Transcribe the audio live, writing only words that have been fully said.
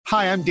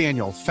Hi, I'm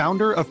Daniel,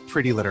 founder of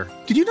Pretty Litter.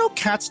 Did you know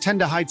cats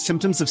tend to hide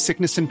symptoms of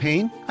sickness and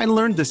pain? I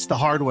learned this the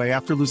hard way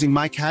after losing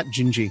my cat,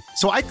 Gingy.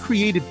 So I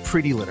created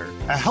Pretty Litter,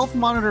 a health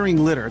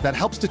monitoring litter that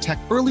helps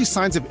detect early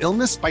signs of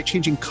illness by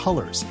changing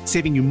colors,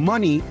 saving you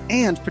money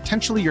and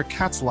potentially your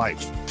cat's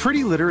life.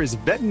 Pretty Litter is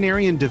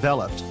veterinarian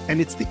developed, and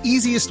it's the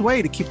easiest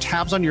way to keep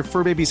tabs on your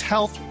fur baby's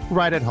health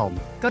right at home.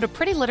 Go to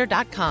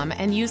prettylitter.com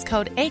and use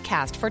code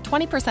ACAST for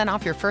 20%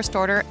 off your first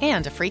order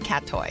and a free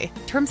cat toy.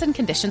 Terms and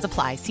conditions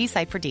apply. See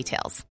site for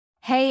details.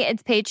 Hey,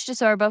 it's Paige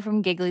DeSorbo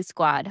from Giggly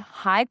Squad.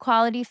 High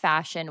quality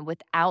fashion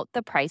without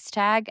the price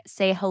tag.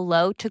 Say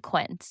hello to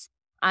Quince.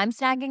 I'm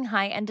snagging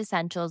high-end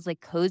essentials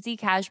like cozy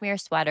cashmere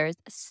sweaters,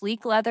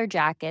 sleek leather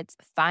jackets,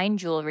 fine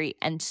jewelry,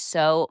 and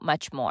so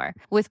much more.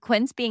 With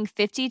Quince being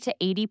 50 to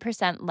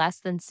 80% less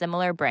than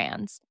similar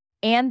brands.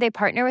 And they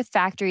partner with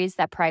factories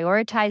that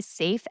prioritize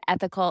safe,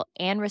 ethical,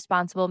 and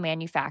responsible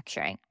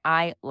manufacturing.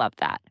 I love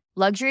that.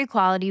 Luxury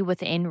quality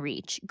within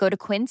reach. Go to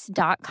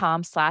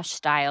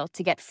quince.com/style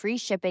to get free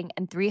shipping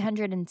and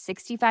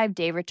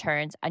 365-day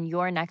returns on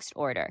your next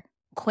order.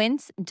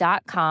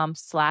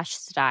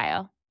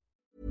 Quince.com/style.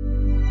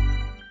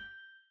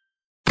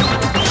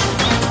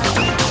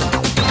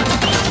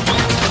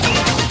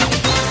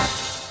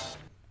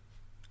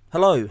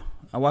 Hello,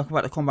 and welcome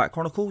back to Combat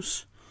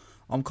Chronicles.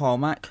 I'm Kyle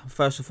Mack.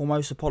 First and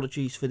foremost,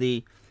 apologies for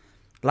the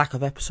lack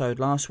of episode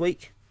last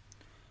week.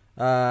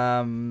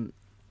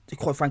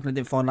 Quite frankly, I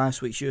didn't find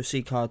last week's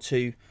UFC card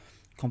too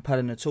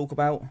compelling to talk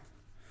about.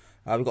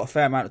 We've got a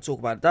fair amount to talk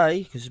about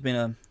today because it's been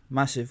a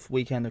massive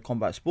weekend of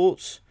combat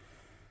sports.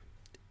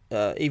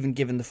 Even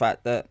given the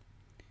fact that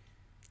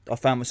I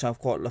found myself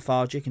quite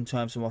lethargic in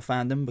terms of my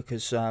fandom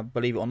because,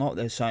 believe it or not,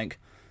 there's something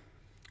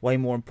way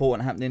more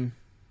important happening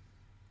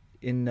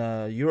in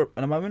Europe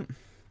at the moment.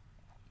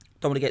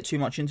 Don't want to get too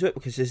much into it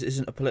because this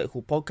isn't a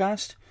political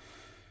podcast.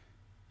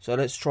 So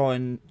let's try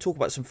and talk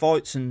about some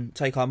fights and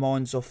take our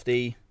minds off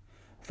the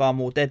far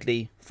more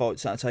deadly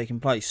fights that are taking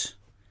place.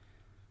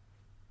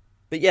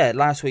 But yeah,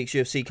 last week's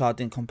UFC card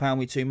didn't compound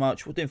me too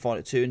much. We didn't find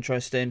it too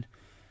interesting.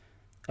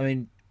 I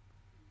mean,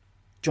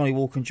 Johnny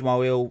Walker and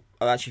Jamal Hill,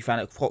 I actually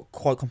found it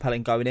quite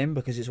compelling going in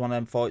because it's one of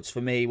them fights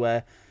for me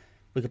where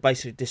we could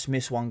basically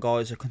dismiss one guy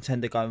as a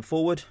contender going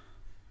forward.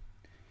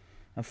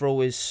 And for all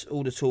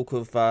the talk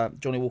of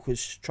Johnny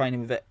Walker's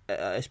training with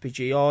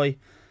SPGI,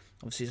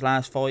 obviously his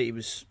last fight he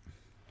was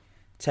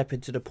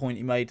tepid to the point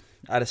he made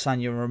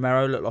Adesanya and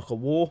Romero look like a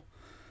war.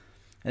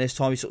 And this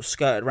time he sort of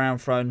skirted around,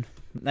 throwing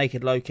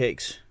naked low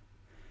kicks.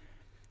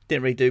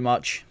 Didn't really do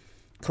much.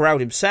 Corralled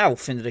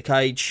himself into the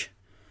cage.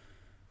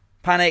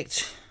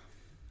 Panicked.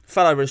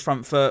 Fell over his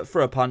front foot,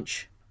 threw a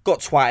punch.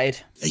 Got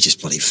twatted. He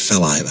just bloody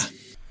fell over.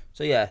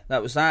 So yeah,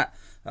 that was that.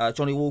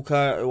 Johnny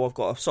Walker, who I've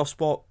got a soft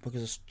spot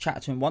because I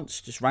chatted to him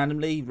once, just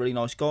randomly. Really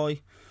nice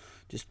guy.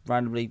 Just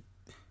randomly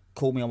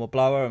called me on my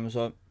blower and was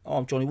like, "Oh,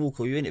 I'm Johnny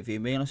Walker, you interview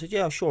me?" And I said,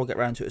 "Yeah, sure, I'll get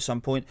round to it at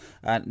some point."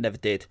 And never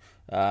did.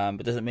 But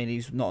doesn't mean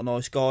he's not a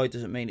nice guy.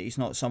 Doesn't mean that he's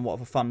not somewhat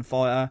of a fun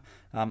fighter.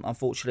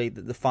 Unfortunately,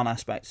 the fun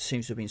aspect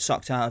seems to have been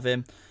sucked out of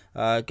him.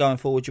 Going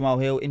forward, Jamal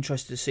Hill,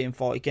 interested to see him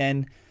fight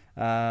again.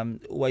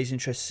 Always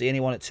interested to see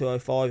anyone at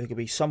 205 who could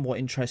be somewhat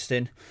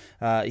interesting.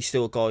 He's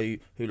still a guy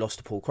who lost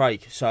to Paul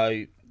Craig.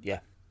 So,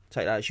 yeah,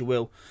 take that as you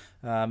will.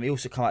 He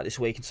also come out this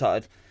week and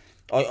started...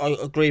 I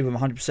agree with him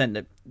 100%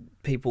 that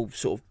people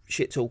sort of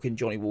shit-talking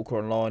Johnny Walker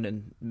online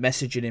and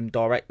messaging him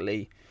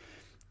directly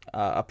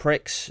are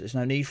pricks. There's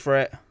no need for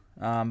it.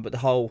 But the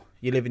whole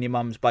you live in your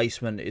mum's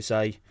basement is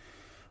a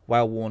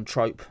well-worn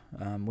trope.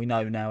 We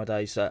know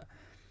nowadays that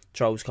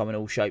trolls come in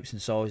all shapes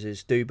and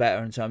sizes. Do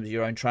better in terms of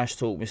your own trash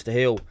talk, Mr.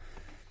 Hill.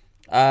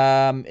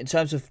 In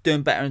terms of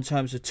doing better in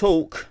terms of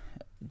talk,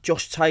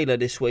 Josh Taylor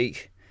this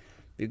week...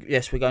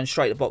 Yes, we're going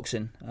straight to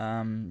boxing.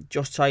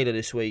 Josh Taylor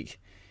this week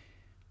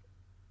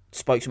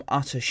spoke some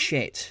utter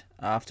shit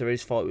after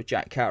his fight with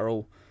Jack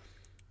Catterall,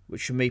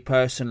 which for me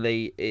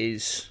personally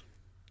is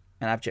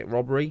an abject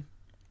robbery.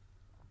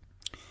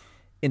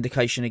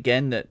 Indication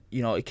again that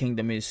United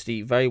Kingdom is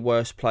the very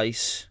worst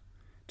place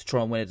to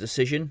try and win a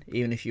decision,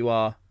 even if you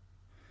are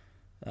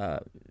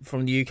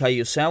from the UK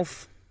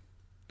yourself.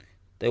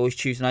 They always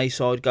choose an A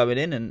side going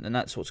in, and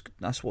that's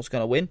what's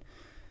going to win.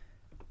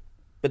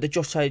 But the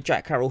Josh Taylor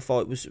Jack Catterall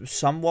fight was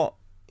somewhat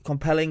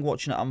compelling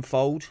watching it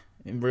unfold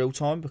in real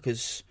time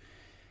because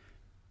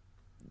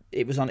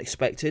it was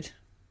unexpected.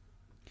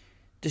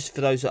 Just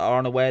for those that are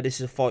unaware, this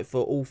is a fight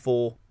for all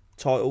four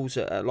titles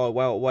at light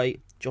welterweight.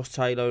 Josh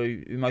Taylor,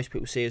 who most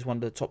people see as one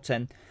of the top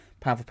 10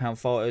 pound-for-pound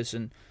fighters,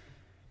 and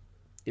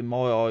in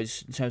my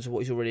eyes, in terms of what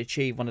he's already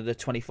achieved, one of the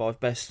 25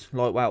 best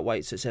light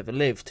welterweights that's ever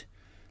lived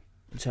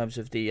in terms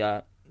of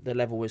the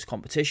level of his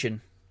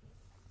competition.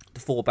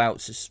 The 4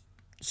 bouts is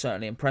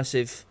certainly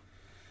impressive.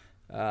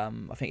 I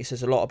think it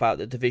says a lot about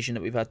the division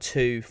that we've had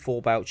 2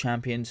 4-bout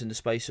champions in the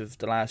space of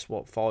the last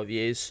 5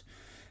 years.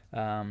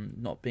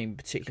 Not being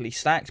particularly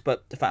stacked,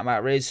 but the fact of the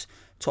matter is,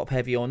 top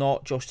heavy or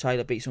not, Josh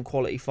Taylor beat some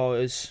quality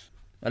fighters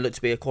and looked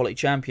to be a quality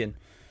champion.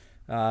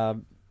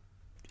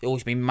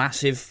 Always been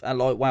massive at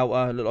light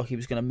welter. Looked like he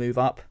was going to move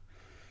up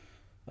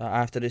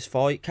after this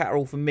fight.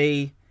 Catterall, for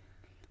me,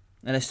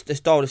 And let's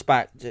dial this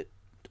back.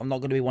 I'm not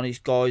going to be one of these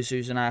guys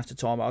who's an after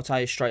time, but I'll tell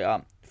you straight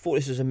up. Thought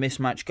this was a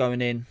mismatch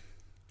going in.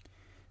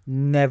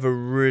 Never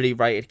really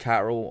rated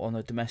Catterall on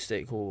the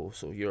domestic or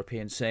sort of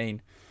European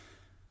scene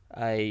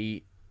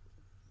a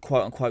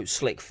quote-unquote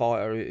slick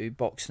fighter who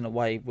boxed in a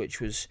way which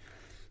was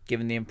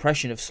given the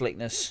impression of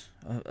slickness,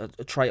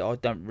 a trait I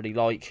don't really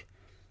like.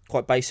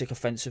 Quite basic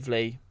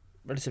offensively,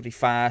 relatively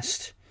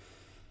fast,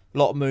 a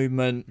lot of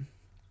movement.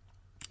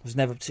 Was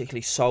never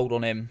particularly sold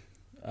on him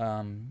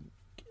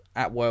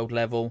at world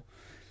level,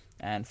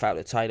 and felt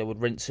that Taylor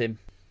would rinse him.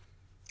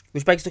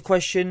 Which begs the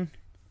question,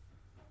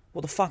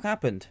 what the fuck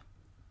happened?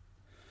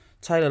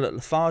 Taylor looked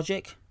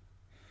lethargic.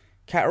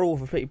 Catterall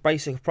with a pretty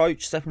basic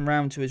approach, stepping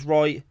round to his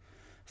right,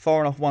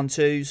 firing off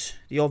 1-2s.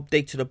 The odd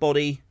dig to the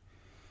body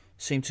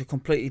seemed to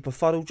completely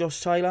befuddle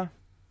Josh Taylor.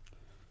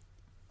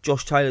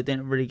 Josh Taylor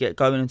didn't really get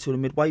going until the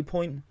midway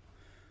point.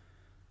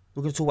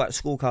 We're going to talk about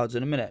the scorecards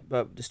in a minute,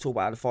 but let's talk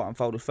about how the fight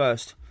unfolded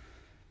first.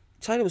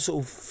 Taylor was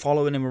sort of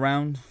following him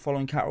around,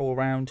 following Catterall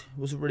around.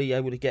 Wasn't really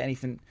able to get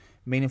anything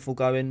meaningful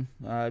going.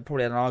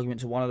 Probably had an argument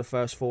to one of the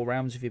first 4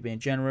 rounds if you're being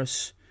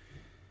generous.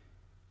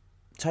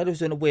 Taylor was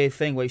doing a weird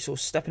thing where he's sort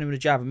of stepping in with a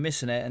jab and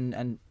missing it,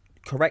 and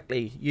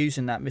correctly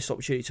using that missed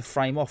opportunity to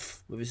frame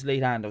off with his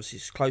lead hand. Obviously,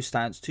 his close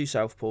stance, 2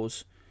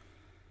 southpaws.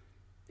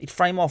 He'd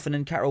frame off, and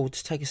then Catterall would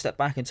take a step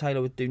back, and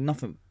Taylor would do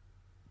nothing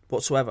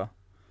whatsoever.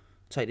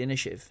 Take the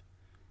initiative.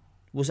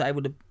 Wasn't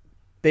able to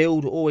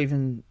build or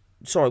even...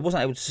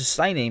 wasn't able to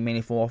sustain any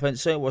meaningful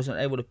offence, so wasn't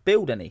able to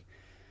build any.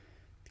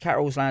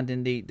 Catterall was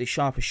landing the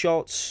sharpest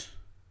shots.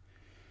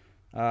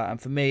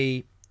 And for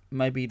me,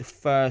 maybe the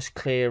first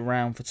clear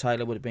round for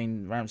Taylor would have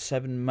been round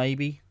 7,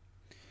 maybe.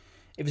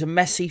 It was a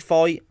messy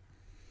fight.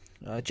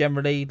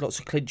 Generally, lots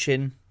of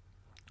clinching.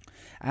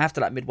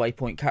 After that midway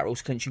point,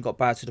 Catterall's clinching got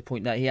bad to the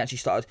point that he actually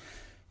started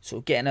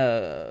sort of getting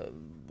a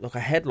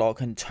headlock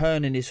and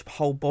turning his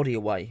whole body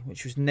away,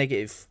 which was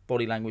negative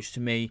body language to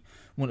me.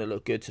 Wouldn't have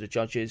looked good to the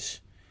judges.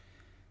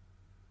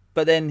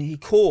 But then he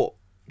caught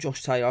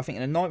Josh Taylor, I think,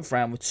 in the 9th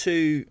round with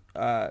 2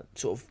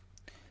 sort of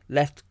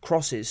left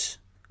crosses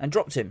and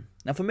dropped him.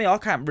 Now, for me, I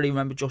can't really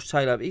remember Josh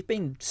Taylor. He's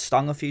been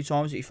stung a few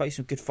times. He faced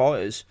some good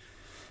fighters,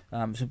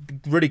 some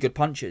really good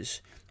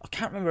punches. I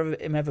can't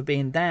remember him ever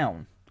being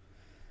down.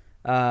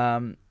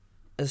 As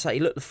I say, he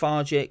looked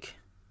lethargic.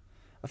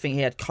 I think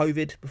he had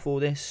COVID before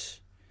this.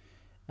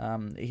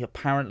 He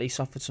apparently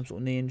suffered some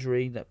sort of knee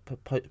injury that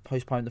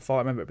postponed the fight. I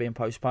remember it being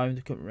postponed.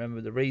 I couldn't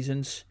remember the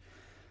reasons.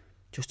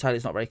 Josh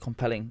Taylor's not a very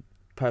compelling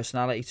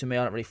personality to me.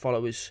 I don't really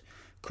follow his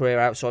career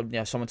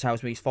outside. Someone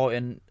tells me he's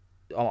fighting,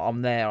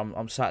 I'm there.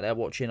 I'm sat there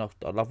watching. I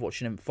love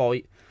watching him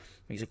fight.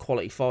 He's a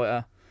quality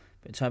fighter.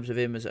 But in terms of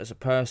him as a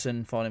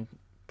person, I find him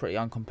pretty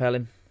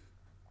uncompelling.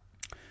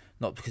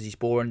 Not because he's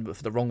boring, but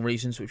for the wrong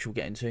reasons, which we'll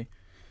get into.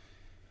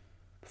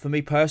 For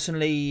me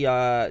personally,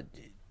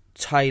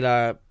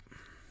 Taylor,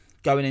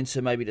 going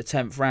into maybe the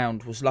 10th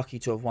round, was lucky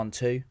to have won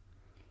 2.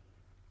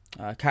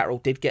 Catterall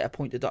did get a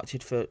point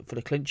deducted for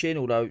the clinching,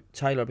 although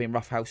Taylor had been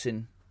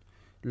roughhousing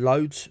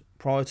loads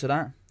prior to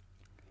that.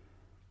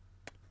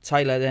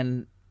 Taylor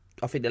then,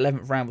 I think the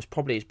 11th round was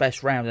probably his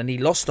best round, and he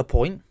lost a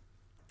point.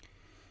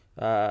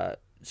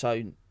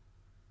 So,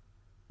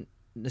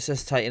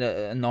 necessitating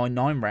a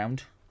 9-9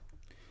 round.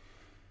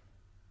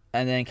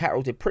 And then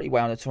Catterall did pretty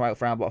well in the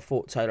 12th round, but I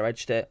thought Taylor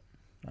edged it.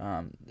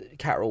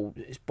 Catterall,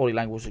 his body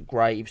language was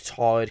great. He was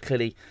tired.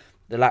 Clearly,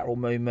 the lateral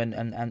movement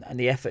and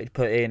the effort he'd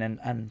put in,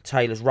 and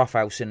Taylor's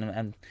roughhousing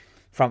and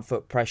front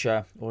foot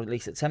pressure, or at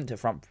least attempted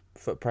front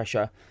foot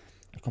pressure,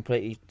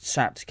 completely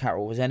sapped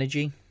Catterall of his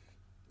energy.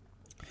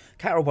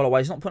 Catterall, by the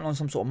way, is not putting on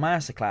some sort of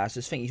masterclass. I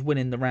just think he's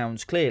winning the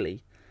rounds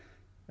clearly.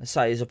 I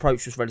say his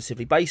approach was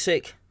relatively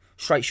basic.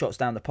 Straight shots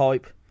down the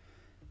pipe.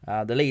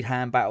 The lead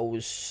hand battle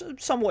was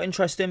somewhat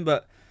interesting,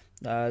 but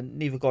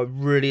neither guy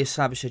really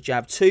established a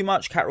jab too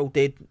much. Catterall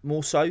did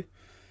more so.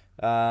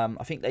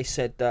 I think they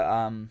said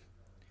that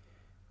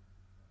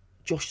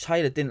Josh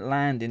Taylor didn't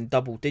land in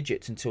double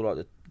digits until like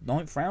the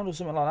 9th round or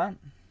something like that,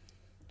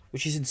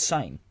 which is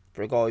insane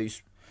for a guy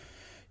who's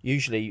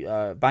usually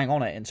bang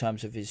on it in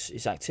terms of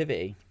his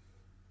activity.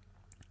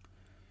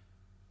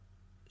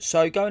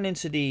 So going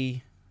into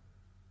the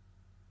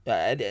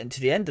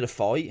end of the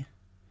fight,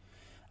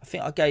 I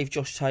think I gave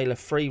Josh Taylor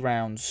 3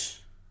 rounds.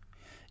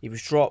 He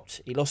was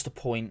dropped. He lost a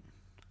point.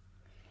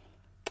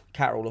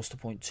 Catterall lost a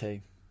point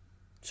too.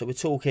 So we're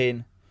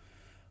talking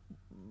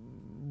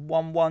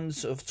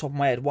 1-1s off the top of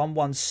my head.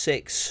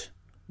 116,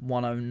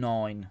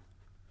 109.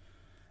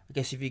 I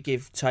guess if you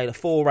give Taylor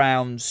 4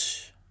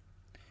 rounds,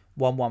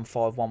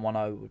 115,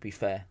 110 would be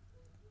fair.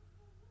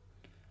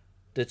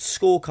 The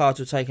scorecards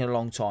were taking a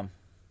long time.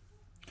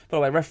 By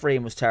the way,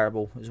 refereeing was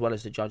terrible, as well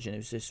as the judging. It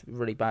was this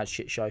really bad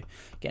shit show,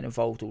 getting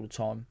involved all the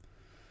time.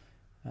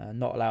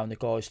 Not allowing the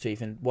guys to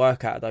even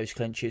work out of those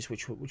clinches,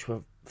 which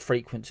were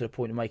frequent to the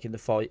point of making the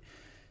fight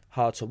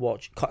hard to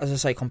watch. As I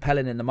say,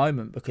 compelling in the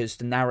moment, because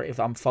the narrative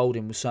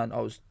unfolding was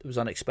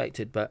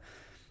unexpected. But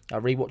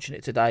rewatching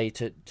it today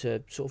to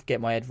sort of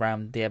get my head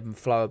around the ebb and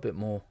flow a bit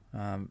more,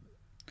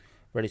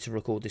 ready to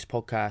record this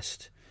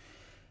podcast.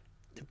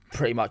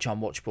 pretty much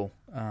unwatchable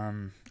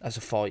as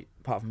a fight,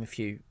 apart from a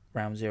few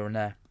rounds here and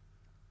there.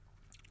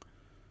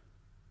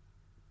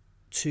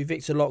 To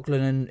Victor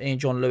Loughlin and Ian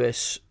John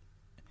Lewis,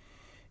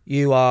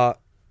 you are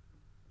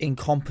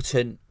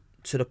incompetent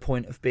to the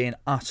point of being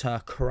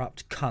utter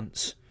corrupt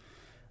cunts.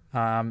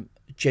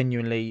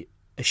 Genuinely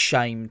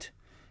ashamed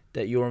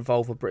that you're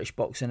involved with British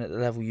boxing at the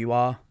level you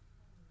are.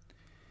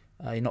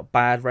 You're not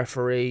bad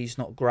referees,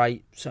 not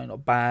great, so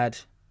not bad.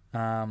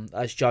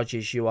 As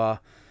judges, you are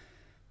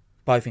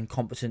both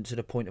incompetent to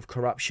the point of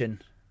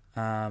corruption.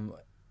 And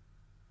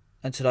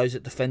to those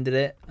that defended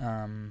it,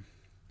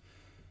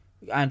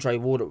 Andre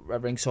Ward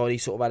at ringside, he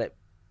sort of had it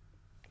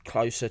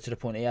closer to the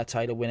point he had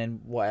Taylor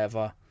winning,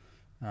 whatever.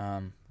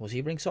 Was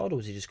he ringside or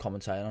was he just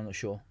commentating? I'm not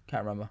sure.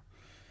 Can't remember.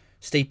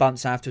 Steve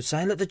Bunce afterwards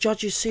saying, look, the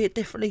judges see it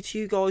differently to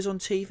you guys on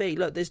TV.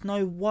 Look, there's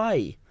no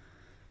way.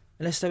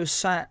 Unless they were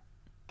sat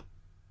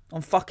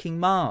on fucking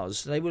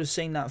Mars, they would have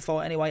seen that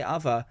fight anyway.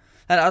 And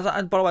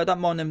by the way, I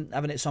don't mind them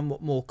having it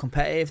somewhat more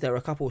competitive. There were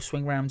a couple of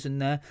swing rounds in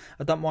there.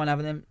 I don't mind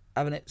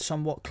having it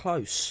somewhat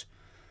close.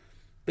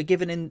 But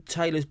given in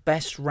Taylor's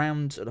best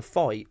round of the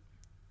fight,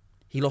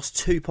 he lost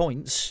 2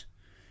 points.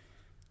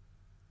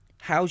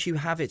 How do you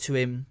have it to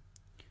him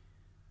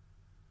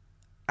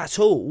at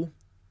all,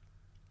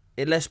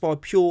 unless by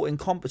pure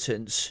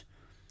incompetence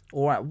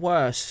or at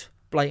worst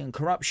blatant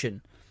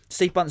corruption?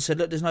 Steve Bunce said,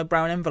 look, there's no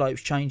brown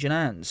envelopes changing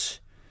hands.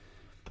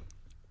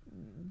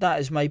 That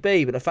is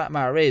maybe, but the fact of the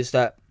matter is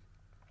that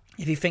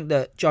if you think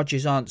that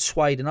judges aren't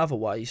swayed in other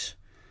ways,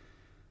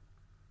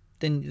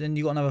 then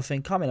you've got another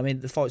thing coming. I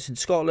mean, the fight's in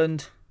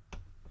Scotland.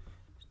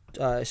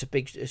 It's a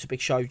big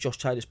show. Josh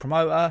Taylor's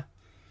promoter,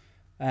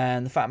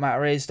 and the fact of the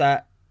matter is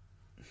that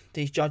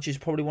these judges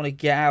probably want to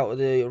get out of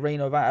the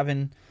arena without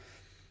having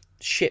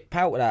shit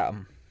pelted at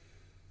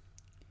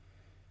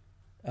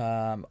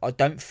them. I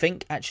don't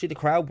think actually the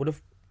crowd would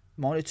have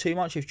minded too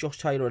much if Josh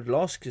Taylor had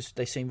lost, because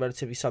they seemed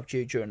relatively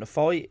subdued during the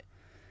fight.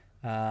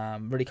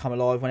 Really come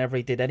alive whenever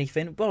he did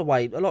anything. By the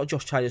way, a lot of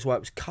Josh Taylor's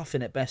work was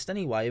cuffing at best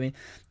anyway. I mean,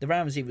 the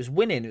rounds he was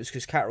winning, it was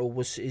because Catterall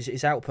was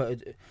his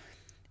output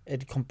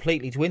had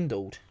completely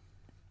dwindled.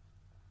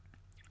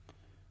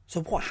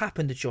 So what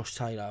happened to Josh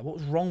Taylor? What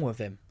was wrong with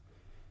him?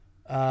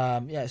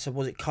 So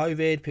was it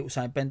COVID? People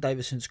saying Ben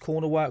Davison's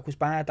corner work was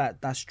bad.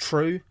 That's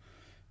true.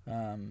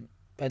 Ben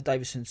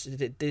Davison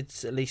did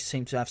at least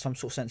seem to have some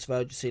sort of sense of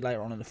urgency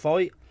later on in the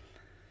fight.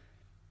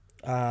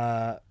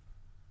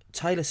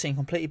 Taylor seemed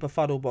completely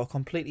befuddled by a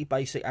completely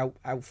basic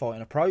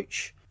outfighting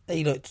approach.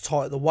 He looked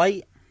tight at the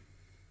weight.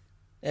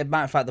 As a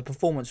matter of fact, the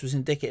performance was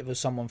indicative of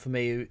someone for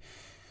me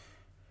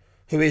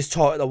who is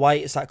tight at the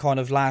weight. It's that kind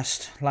of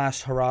last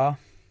hurrah.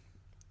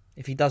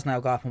 If he does now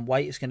go up in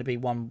weight, it's going to be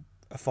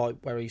a fight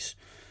where he's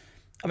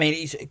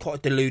quite a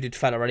deluded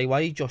fella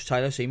anyway, Josh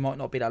Taylor, so he might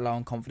not be that low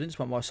on confidence,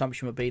 but my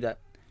assumption would be that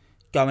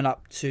going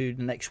up to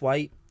the next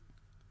weight,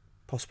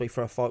 possibly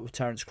for a fight with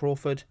Terence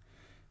Crawford,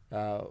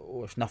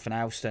 or if nothing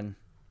else, then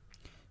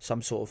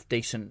some sort of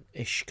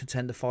decent-ish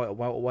contender fight at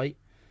welterweight,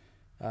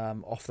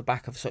 off the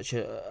back of such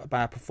a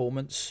bad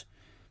performance.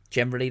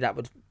 Generally, that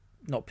would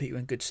not put you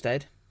in good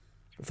stead.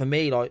 But for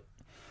me, like,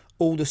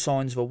 all the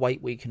signs of a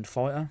weight-weakened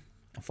fighter,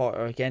 a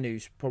fighter, again,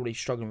 who's probably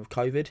struggling with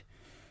COVID.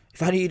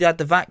 If only you'd had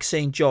the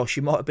vaccine, Josh,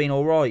 you might have been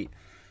all right.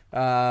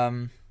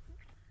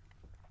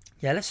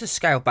 Let's just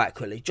scale back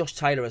quickly. Josh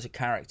Taylor as a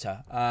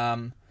character.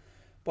 By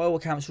all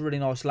accounts, a really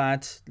nice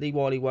lad. Lee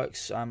Wiley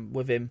works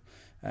with him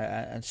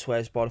and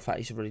swears by the fact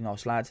he's a really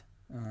nice lad.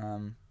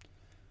 From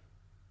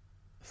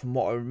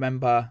what I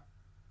remember,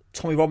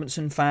 Tommy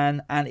Robinson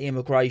fan,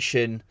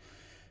 anti-immigration,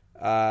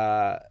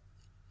 loudly,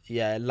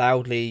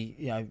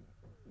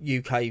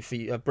 UK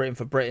for Britain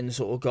for Britain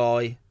sort of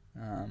guy.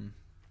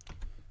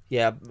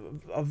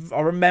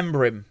 I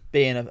remember him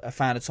being a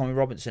fan of Tommy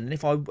Robinson, and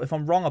if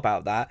I'm wrong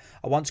about that,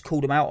 I once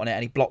called him out on it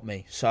and he blocked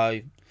me.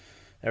 So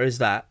there is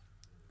that.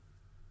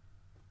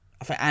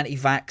 I think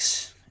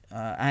anti-vax,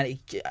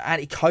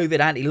 anti-COVID,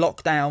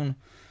 anti-lockdown,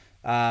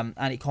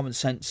 anti-common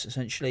sense,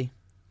 essentially.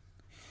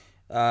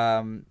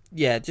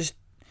 Just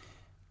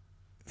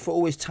for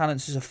all his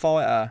talents as a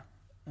fighter,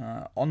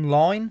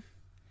 online,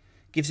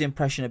 gives the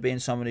impression of being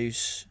someone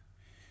who's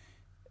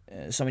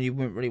someone you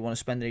wouldn't really want to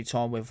spend any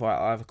time with or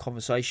have a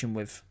conversation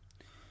with.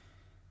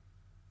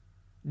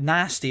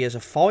 Nasty as a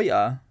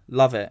fighter,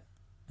 love it.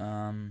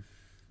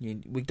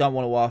 We don't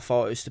want our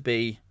fighters to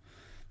be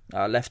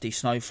lefty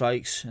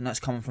snowflakes, and that's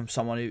coming from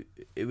someone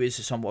who is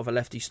somewhat of a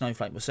lefty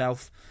snowflake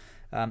myself.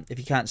 If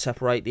you can't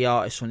separate the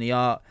artist from the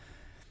art,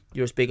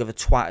 you're as big of a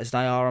twat as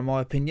they are, in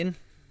my opinion.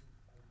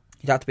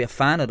 You'd have to be a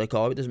fan of the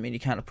guy, but it doesn't mean you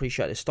can't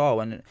appreciate his style.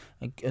 And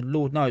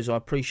Lord knows I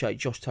appreciate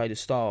Josh Taylor's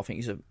style. I think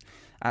he's an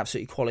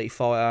absolutely quality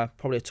fighter,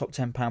 probably a top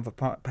 10 pound for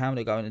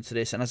pounder going into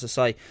this. And as I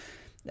say,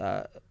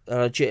 a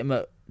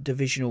legitimate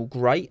divisional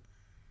great.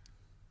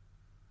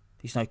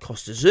 He's no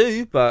Costa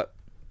Zoo, but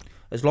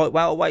as light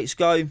welterweights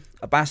go,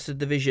 a bastard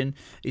division,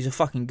 he's a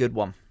fucking good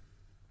one.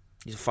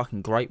 He's a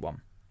fucking great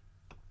one.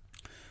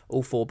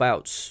 All 4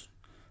 bouts,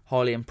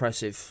 highly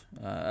impressive,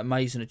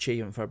 amazing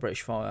achievement for a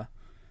British fighter.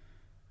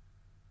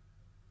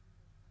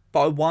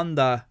 But I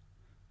wonder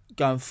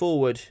going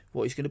forward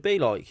what he's going to be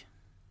like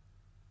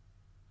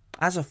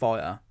as a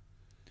fighter.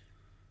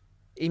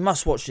 He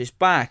must watch this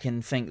back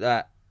and think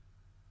that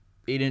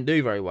he didn't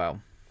do very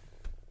well.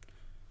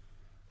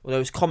 Although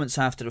his comments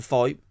after the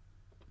fight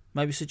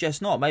maybe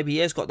suggest not. Maybe he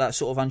has got that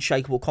sort of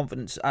unshakable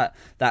confidence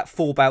that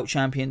 4 bout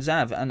champions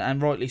have,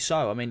 and rightly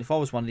so. I mean, if I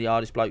was one of the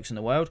hardest blokes in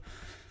the world,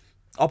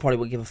 I probably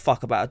wouldn't give a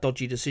fuck about a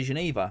dodgy decision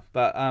either.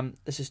 But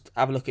let's just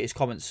have a look at his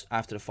comments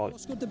after the fight.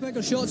 I've got the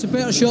bigger shots, the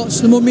better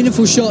shots, the more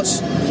meaningful shots.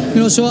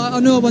 So I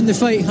know I won the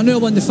fight.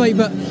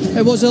 But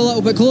it was a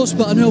little bit close,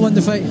 but I know I won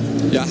the fight.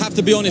 Yeah, I have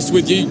to be honest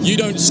with you. You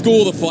don't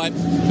score the fight,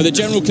 but the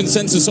general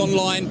consensus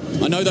online,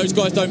 I know those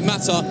guys don't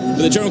matter,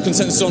 but the general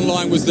consensus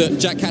online was that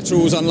Jack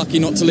Catterall was unlucky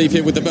not to leave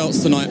here with the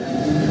belts tonight.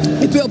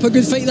 He put up a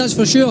good fight, that's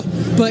for sure,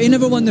 but he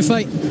never won the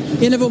fight.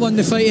 He never won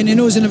the fight, and he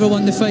knows he never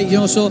won the fight.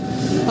 So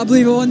I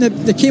believe I won.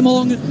 They came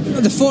along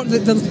the 4,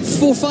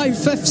 5,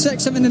 5th,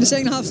 6th, 7th in the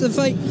second half of the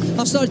fight.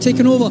 I started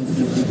taking over.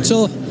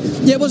 So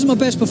yeah, it wasn't my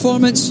best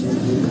performance,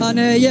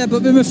 and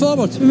but we move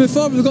forward.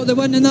 We've got the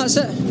win, and that's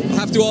it. I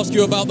have to ask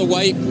you about the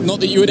weight. Not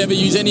that you would ever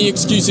use any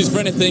excuses for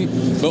anything,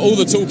 but all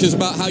the talk is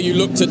about how you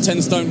looked at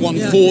 10 stone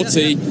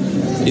 140. Yeah.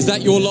 Is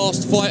that your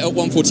last fight at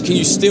 140? Can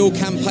you still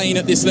campaign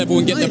at this level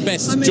and get the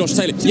best Josh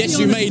Taylor? Yes,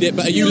 you made it,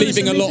 but are you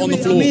leaving a lot on the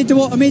floor?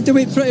 I made the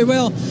weight pretty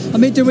well. I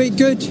made the weight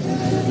good,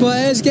 but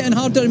it is getting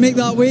harder to make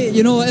that weight.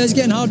 It is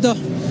getting harder.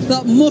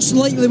 That most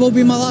likely will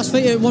be my last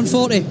fight at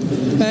 140.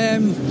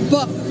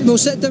 But we'll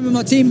sit down with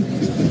my team.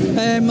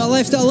 I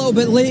left it a little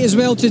bit late as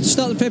well to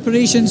start the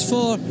preparations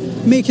for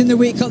making the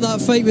weight cut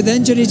that fight with the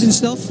injuries and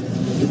stuff.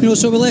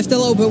 So we left it a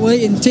little bit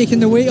late and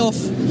taking the weight off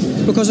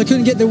because I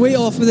couldn't get the weight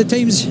off with the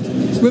times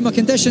with my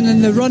condition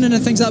and the running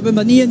and things like that with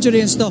my knee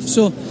injury and stuff.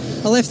 So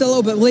I left it a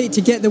little bit late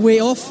to get the weight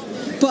off,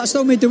 but I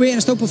still made the weight and I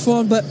still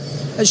performed, but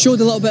it showed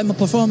a little bit in my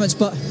performance.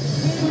 But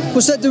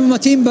we'll sit down with my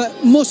team,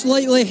 but most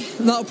likely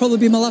that'll probably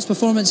be my last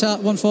performance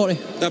at 140.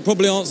 That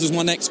probably answers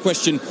my next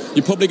question.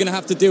 You're probably going to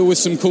have to deal with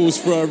some calls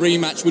for a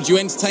rematch. Would you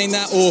entertain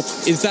that, or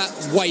is that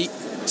weight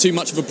too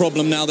much of a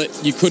problem now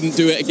that you couldn't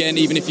do it again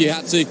even if you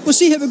had to? We'll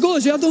see how it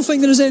goes. I don't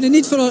think there is any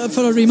need for a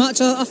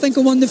rematch. I think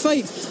I won the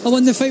fight. I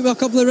won the fight with a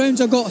couple of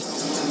rounds. I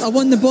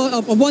won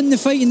the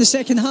fight in the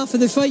second half of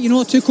the fight.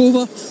 I took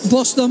over,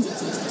 bossed him.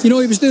 He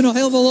was doing a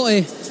hell of a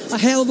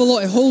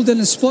lot of holding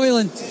and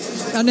spoiling,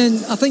 and then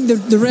I think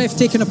the ref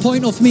taking a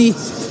point off me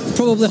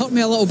probably hurt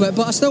me a little bit,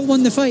 but I still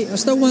won the fight. I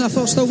still won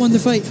the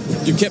fight.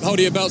 You've kept hold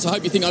of your belts. I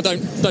hope you think I don't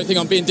think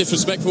I'm being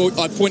disrespectful.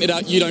 I pointed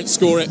out you don't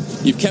score it.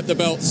 You've kept the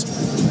belts.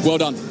 Well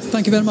done.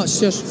 Thank you very much.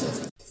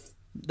 Cheers.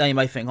 Now you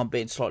may think I'm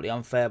being slightly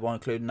unfair by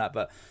including that,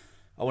 but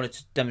I wanted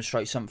to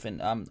demonstrate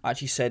something. I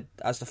actually said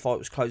as the fight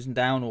was closing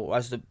down, or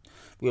as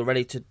we were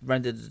ready to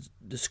render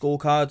the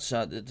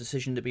scorecards, the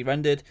decision to be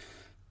rendered,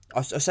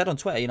 I said on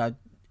Twitter,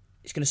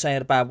 he's going to say he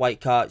had a bad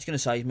weight cut, he's going to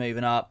say he's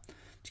moving up,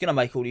 he's going to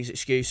make all these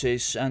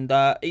excuses, and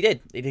he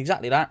did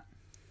exactly that.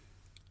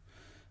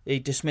 He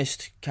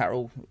dismissed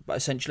Catterall, but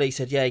essentially he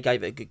said, yeah, he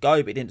gave it a good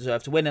go, but he didn't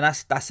deserve to win, and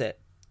that's it.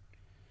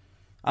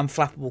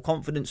 Unflappable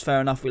confidence, fair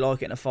enough, we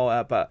like it in a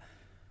fighter, but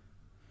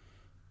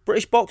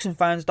British boxing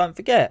fans don't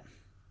forget.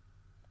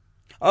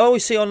 I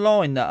always see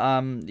online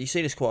that, you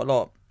see this quite a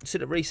lot, I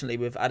said it recently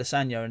with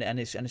Adesanya and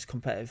his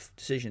competitive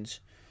decisions.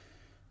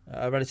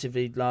 A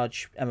relatively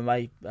large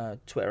MMA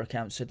Twitter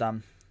account said,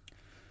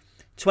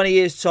 20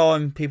 years'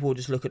 time, people will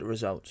just look at the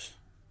results.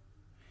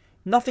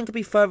 Nothing could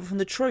be further from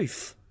the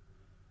truth.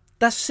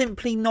 That's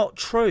simply not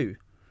true.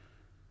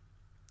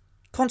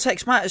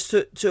 Context matters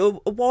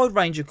to a wide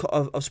range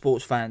of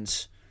sports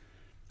fans.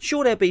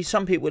 Sure, there'll be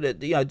some people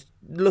that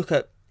look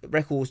at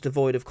records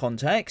devoid of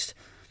context,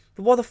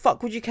 but why the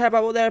fuck would you care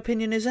about what their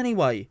opinion is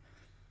anyway?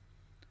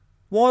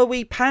 Why are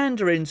we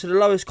pandering to the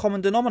lowest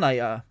common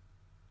denominator?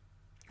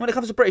 When it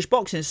comes to British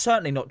boxing, it's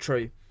certainly not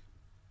true.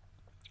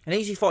 An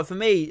easy fight for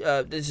me,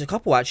 there's a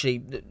couple actually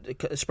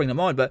that spring to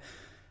mind, but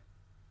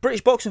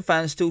British boxing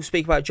fans still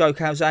speak about Joe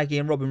Calzaghe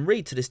and Robin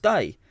Reid to this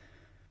day.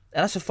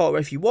 And that's a fight where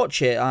if you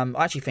watch it, I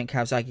actually think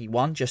Calzaghe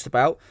won just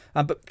about.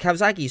 But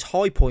Calzaghe's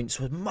high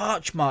points were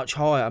much, much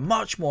higher,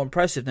 much more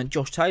impressive than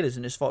Josh Taylor's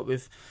in this fight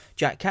with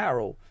Jack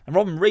Catterall. And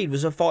Robin Reid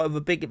was a fight of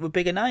a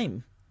bigger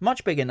name,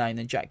 much bigger name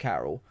than Jack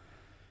Catterall.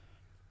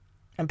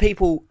 And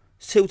people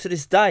still to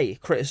this day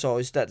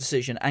criticised that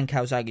decision and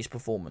Calzaghe's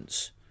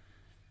performance.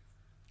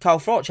 Carl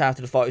Froch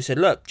after the fight said,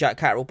 look, Jack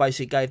Catterall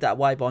basically gave that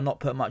away by not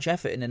putting much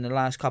effort in the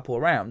last couple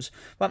of rounds.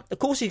 Well, of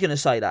course he's going to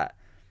say that.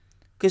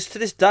 Because to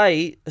this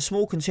day, a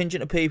small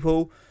contingent of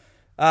people...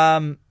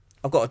 I've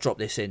got to drop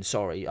this in,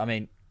 sorry. I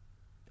mean,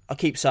 I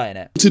keep saying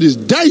it. To this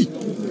day!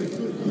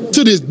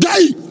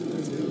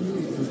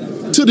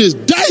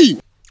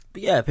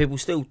 But yeah, people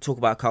still talk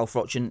about Carl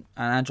Froch and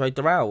Andre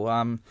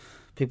Durrell.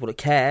 People that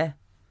care.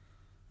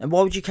 And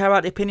why would you care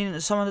about the opinion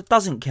of someone that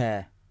doesn't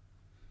care?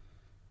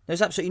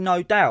 There's absolutely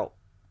no doubt.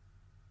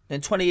 In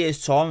 20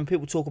 years' time, when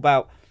people talk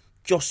about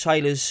Josh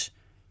Taylor's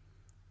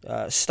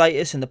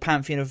status in the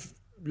pantheon of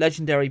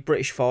legendary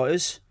British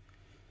fighters,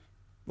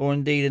 or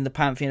indeed in the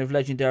pantheon of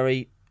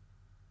legendary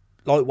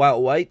light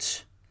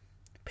welterweights,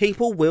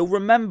 people will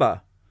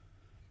remember.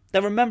 They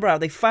remember how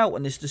they felt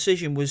when this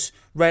decision was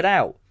read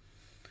out.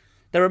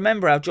 They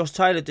remember how Josh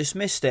Taylor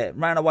dismissed it,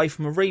 ran away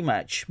from a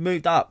rematch,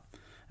 moved up,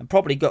 and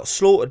probably got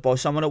slaughtered by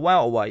someone at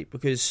welterweight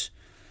because,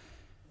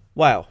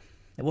 well,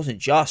 it wasn't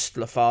just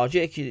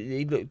lethargic.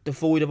 He looked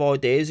devoid of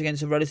ideas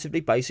against a relatively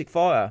basic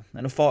fighter,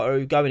 and a fighter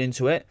who, going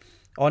into it,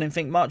 I didn't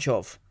think much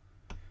of.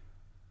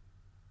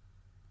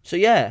 So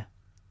yeah,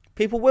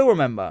 people will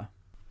remember.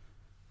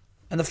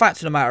 And the fact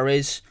of the matter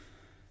is,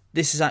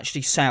 this has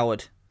actually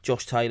soured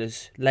Josh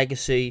Taylor's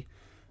legacy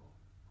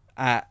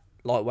at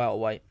light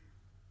welterweight.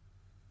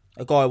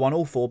 A guy who won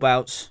all 4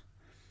 bouts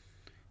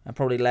and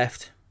probably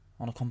left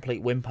on a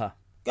complete whimper.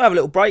 Gonna have a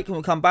little break and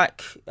we'll come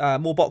back.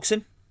 More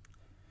boxing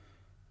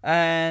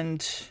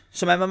and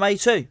some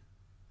MMA too.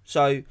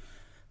 So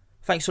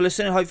thanks for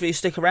listening. Hopefully you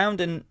stick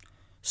around and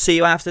see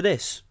you after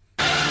this.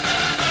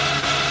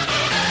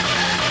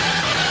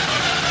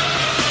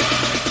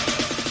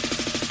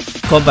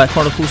 Combat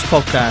Chronicles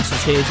podcast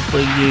is here to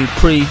bring you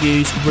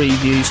previews,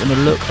 reviews and a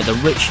look at the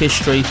rich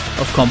history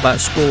of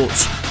combat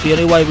sports. The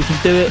only way we can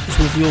do it is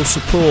with your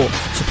support,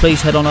 so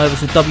please head on over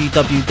to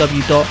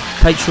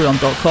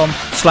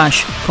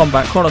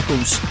www.patreon.com/Combat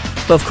Chronicles.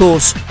 But of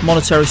course,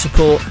 monetary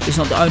support is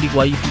not the only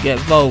way you can get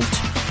involved.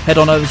 Head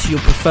on over to your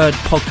preferred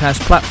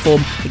podcast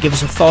platform and give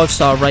us a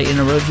 5-star rating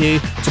and a review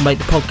to make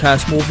the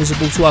podcast more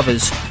visible to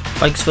others.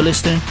 Thanks for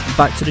listening and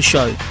back to the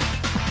show.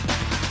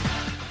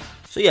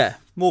 So yeah,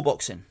 more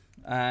boxing.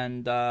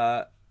 And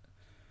there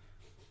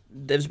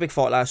was a big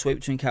fight last week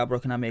between Kell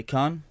Brook and Amir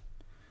Khan.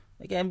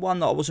 Again, one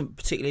that I wasn't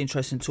particularly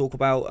interested in talk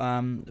about.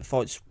 The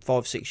fight's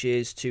 5-6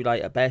 years too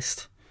late at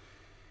best.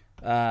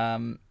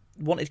 Wanted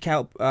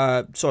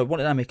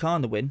Amir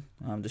Khan to win.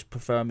 Just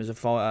prefer him as a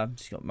fighter.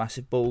 He's got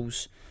massive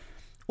balls.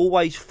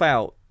 Always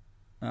felt,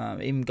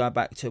 even going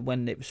back to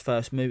when it was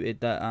first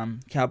mooted, that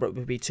Kell Brook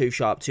would be too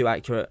sharp, too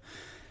accurate,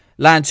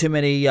 land too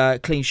many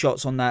clean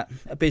shots on that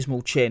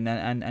abysmal chin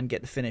and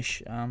get the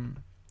finish.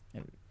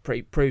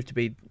 Proved to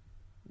be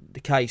the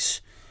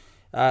case.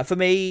 For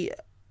me,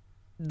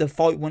 the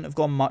fight wouldn't have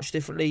gone much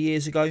differently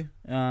years ago,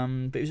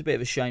 but it was a bit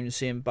of a shame to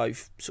see them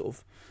both sort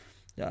of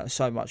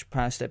so much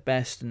past their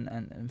best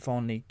and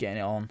finally getting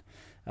it on.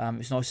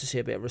 It's nice to see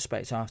a bit of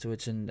respect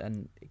afterwards,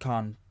 and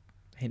Khan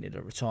hinted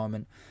at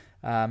retirement.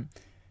 For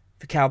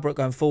Kell Brook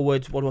going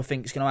forward, what do I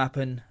think is going to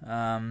happen?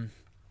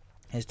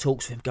 There's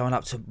talks of him going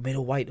up to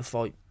middleweight to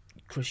fight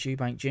Chris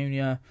Eubank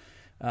Jr.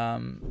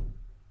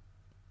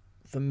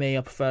 For me,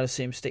 I prefer to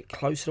see him stick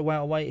close to the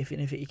welterweight.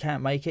 If he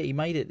can't make it, he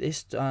made it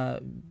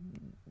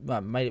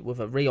made it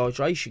with a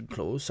rehydration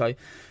clause. So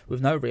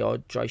with no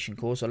rehydration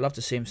clause, I'd love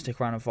to see him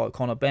stick around and fight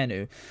Conor Benn,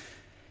 who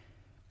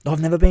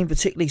I've never been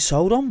particularly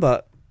sold on,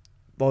 but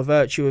by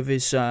virtue of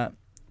his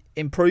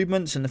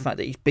improvements and the fact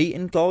that he's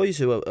beaten guys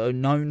who are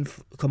known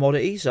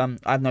commodities, I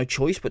have no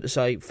choice but to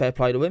say fair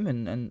play to him.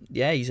 And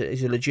yeah, he's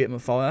a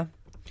legitimate fighter.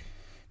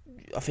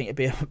 I think it'd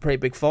be a pretty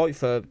big fight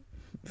for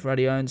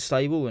Eddie Hearn's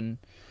stable, and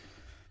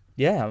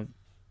yeah,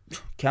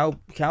 Kell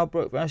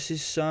Brook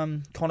versus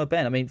Conor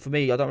Benn. I mean, for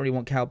me, I don't really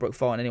want Kell Brook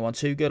fighting anyone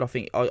too good.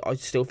 I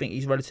still think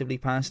he's relatively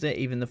past it,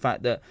 even the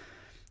fact that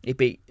he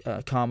beat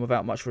Khan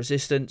without much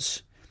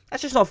resistance.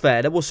 That's just not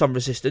fair. There was some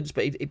resistance,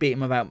 but he beat him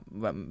without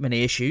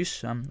many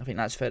issues. I think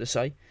that's fair to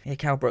say. Yeah,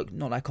 Kell Brook,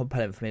 not that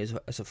compelling for me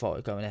as a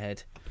fighter going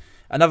ahead.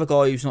 Another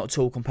guy who's not at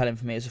all compelling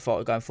for me as a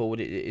fighter going forward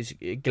is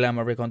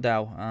Guillermo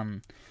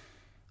Rigondeaux.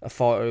 A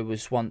fighter who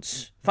was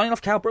once... Funny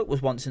enough, Kell Brook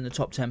was once in the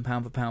top 10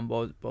 pound for pound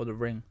by the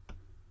ring.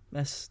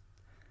 I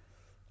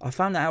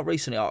found that out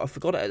recently. I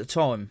forgot it at the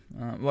time.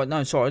 I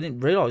didn't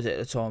realise it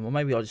at the time. Or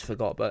maybe I just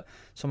forgot. But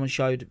someone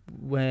showed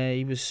where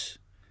he was...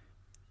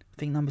 I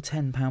think number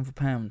 10 pound for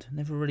pound.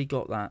 Never really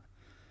got that.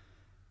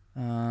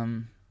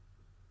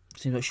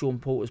 Seems like Sean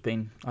Porter's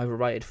been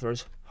overrated for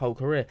his whole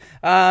career.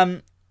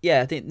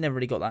 Yeah, I never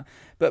really got that.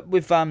 But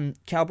with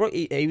Kell Brook,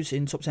 he was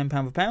in top 10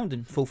 pound for pound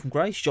and fall from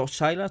grace. Josh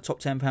Taylor, top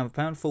 10 pound for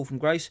pound, fall from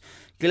grace.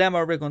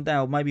 Guillermo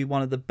Rigondeaux, maybe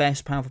one of the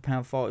best pound for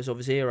pound fighters of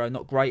his era.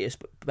 Not greatest,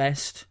 but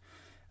best.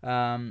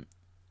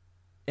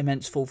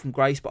 Immense fall from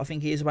grace, but I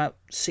think he is about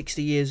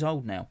 60 years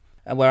old now.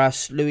 And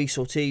whereas Luis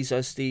Ortiz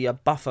has the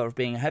buffer of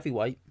being a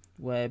heavyweight,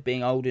 where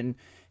being old and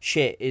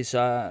shit is...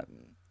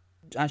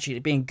 actually,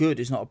 being good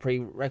is not a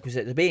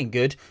prerequisite to being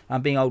good,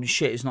 and being old and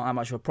shit is not that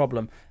much of a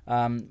problem.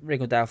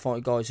 Rigondeaux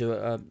fighting guys who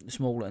are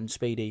small and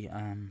speedy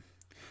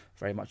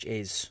very much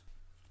is.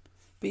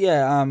 But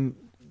yeah,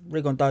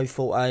 Rigondeaux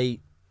fought a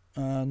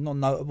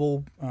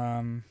non-notable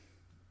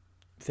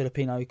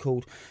Filipino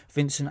called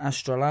Vincent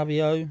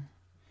Astrolabio.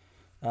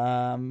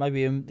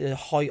 Maybe the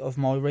height of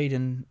my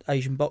reading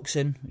Asian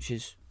boxing, which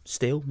is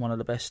still one of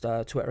the best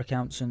Twitter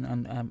accounts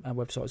and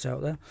websites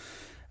out there.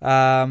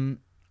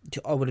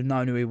 I would have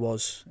known who he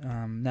was.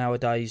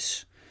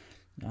 Nowadays,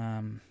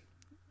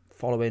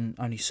 following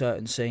only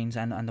certain scenes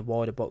and the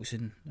wider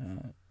boxing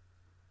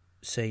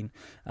scene,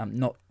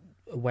 not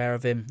aware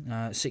of him.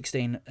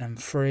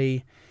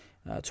 16-3,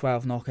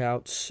 12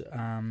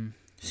 knockouts.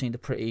 Seemed a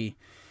pretty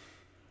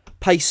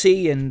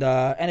pacey and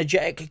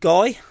energetic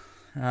guy.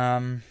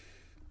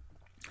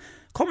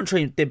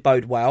 Commentary did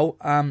bode well.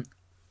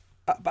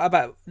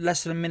 about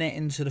less than a minute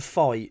into the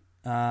fight,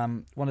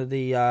 one of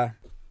the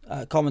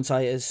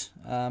commentators,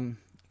 I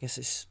guess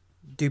it's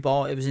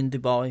Dubai, it was in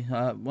Dubai,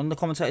 one of the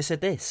commentators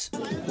said this.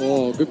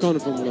 Oh, good counter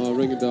from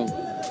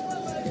Ringendale.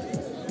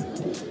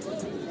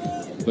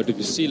 But if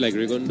you see, like,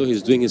 Rigondo,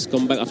 he's doing his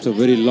comeback after a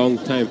very long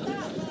time.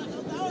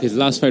 His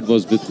last fight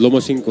was with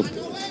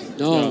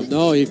Lomachenko.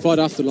 No, he fought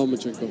after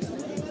Lomachenko.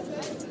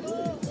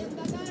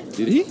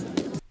 Did he?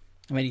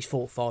 I mean, he's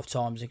fought 5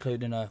 times,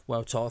 including a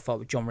world title fight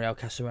with John Real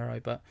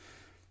Casimero, but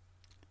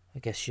I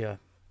guess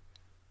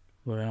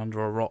we're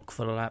under a rock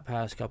for the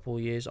past couple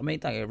of years. I mean,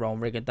 don't get me wrong,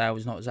 Rigondo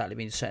has not exactly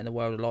been setting the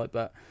world alight,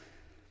 but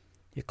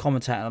you're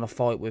commentating on a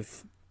fight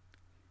with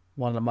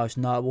one of the most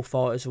notable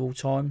fighters of all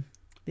time.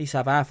 At least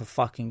have half a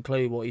fucking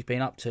clue what he's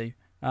been up to.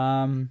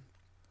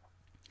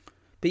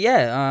 But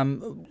yeah,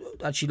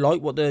 actually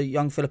like what the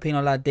young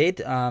Filipino lad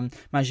did.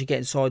 Managed to get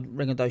inside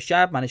Rigondo's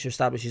jab, managed to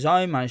establish his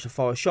own, managed to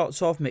fire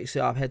shots off, mix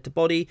it up head to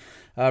body.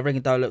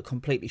 Rigondo looked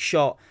completely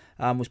shot,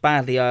 was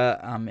badly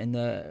hurt in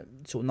the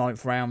sort of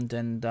 9th round,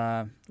 and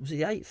was it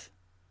the 8th?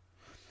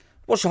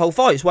 Watch the whole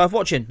fight, it's worth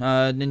watching,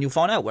 and then you'll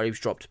find out where he was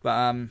dropped.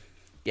 But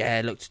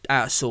yeah, looked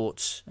out of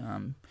sorts.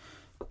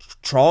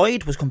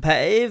 Tried, was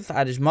competitive,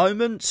 had his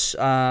moments,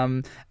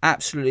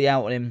 absolutely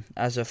out on him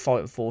as a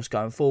fighting force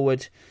going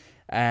forward.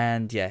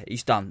 And yeah,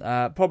 he's done.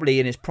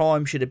 Probably in his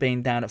prime should have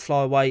been down at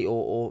flyweight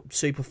or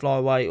super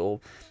flyweight or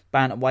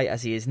bantamweight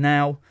as he is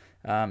now.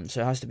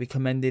 So it has to be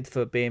commended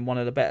for being one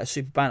of the better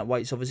super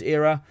bantamweights of his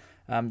era.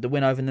 The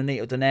win over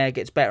Nonito Donaire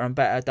gets better and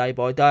better day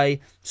by day.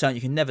 Something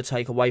you can never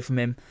take away from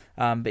him.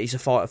 But he's a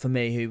fighter for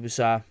me who was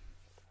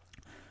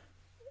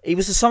he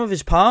was the sum of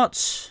his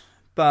parts,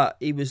 but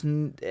he's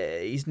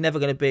never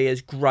going to be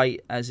as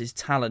great as his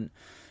talent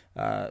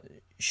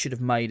should have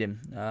made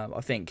him.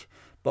 I think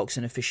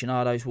boxing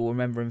aficionados will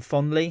remember him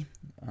fondly.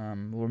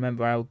 Will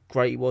remember how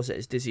great he was at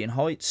his dizzying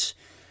heights.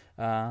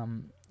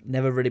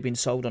 Never really been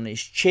sold on his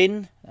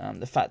chin.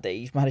 The fact that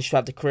he's managed to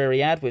have the career he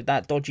had with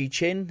that dodgy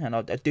chin, and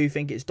I do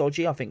think it's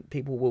dodgy. I think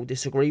people will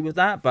disagree with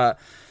that, but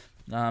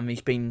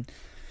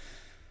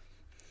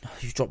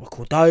he's dropped by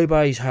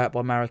Cordoba, he's hurt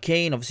by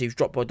Marroquin, obviously he was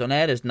dropped by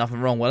Donaire. There's nothing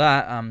wrong with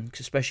that,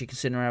 especially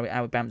considering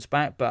how he bounced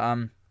back. But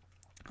I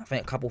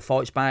think a couple of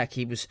fights back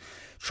he was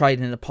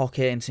trading in the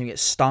pocket and seemed to get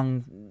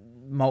stung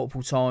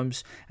multiple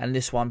times, and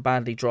this one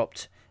badly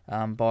dropped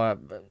by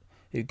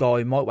a guy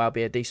who might well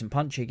be a decent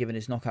puncher given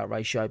his knockout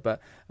ratio, but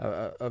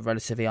a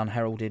relatively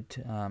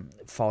unheralded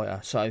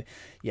fighter. So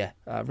yeah,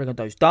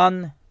 Rigondo's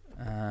done.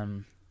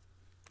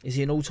 Is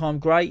he an all-time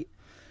great?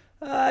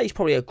 He's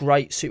probably a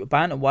great super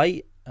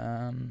bantamweight.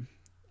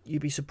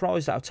 You'd be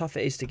surprised at how tough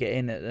it is to get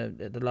in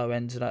at the low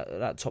ends of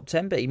that top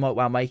 10, but he might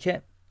well make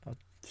it. I'd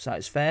say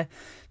it's fair.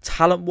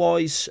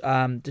 Talent-wise,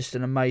 just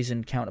an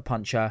amazing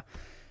counter-puncher.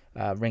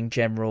 Ring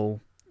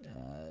general,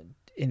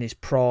 in his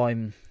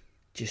prime,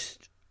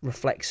 just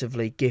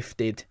reflexively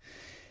gifted,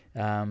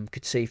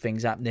 could see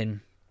things happening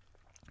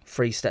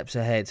 3 steps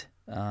ahead.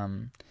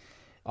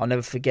 I'll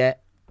never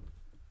forget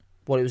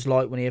what it was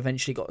like when he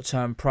eventually got to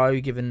turn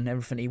pro, given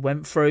everything he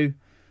went through,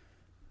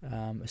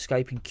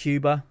 escaping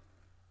Cuba,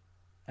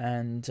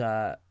 and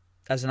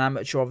as an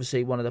amateur,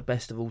 obviously one of the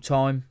best of all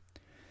time,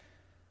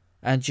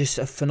 and just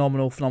a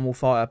phenomenal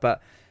fighter.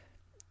 But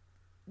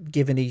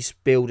given his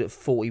build at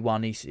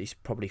 41, he's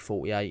probably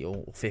 48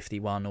 or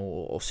 51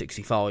 or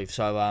 65.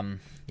 So,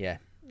 yeah,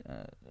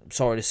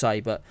 sorry to say,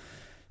 but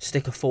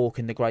stick a fork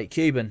in the great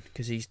Cuban,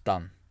 because he's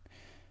done.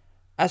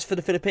 As for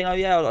the Filipino,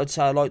 yeah, I'd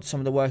say I liked some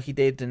of the work he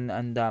did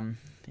and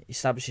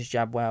established his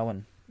jab well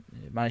and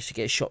managed to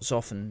get his shots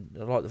off, and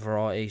I like the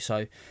variety.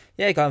 So,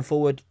 yeah, going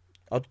forward,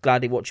 I'd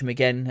gladly watch him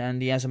again,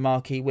 and he has a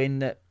marquee win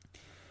that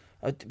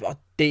I didn't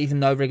even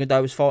know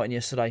Rigondo was fighting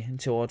yesterday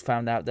until I'd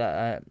found out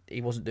that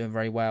he wasn't doing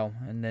very well,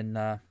 and then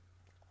I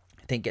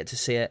didn't get to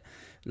see it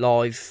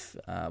live.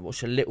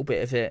 Watched a little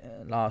bit of it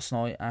last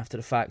night after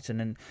the fact,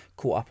 and then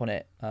caught up on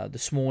it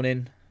this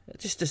morning.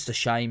 Just a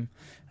shame,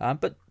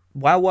 but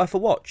well worth a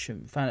watch.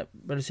 Found it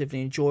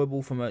relatively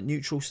enjoyable from a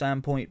neutral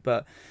standpoint,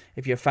 but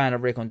if you're a fan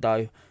of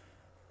Rigondo,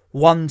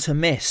 one to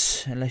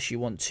miss unless you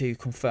want to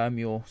confirm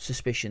your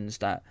suspicions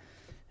that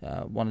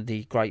one of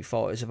the great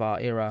fighters of our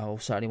era, or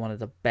certainly one of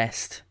the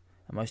best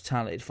and most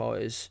talented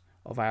fighters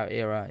of our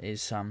era,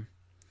 is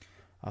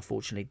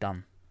unfortunately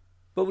done.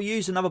 But we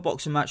used another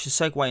boxing match to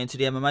segue into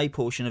the MMA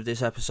portion of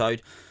this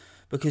episode,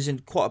 because in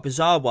quite a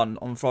bizarre one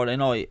on Friday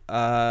night,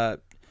 Magomed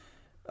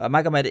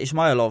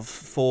Ismailov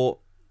fought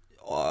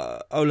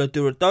Ola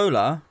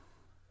Duradola,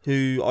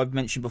 who I've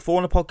mentioned before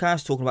on the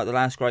podcast, talking about the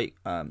last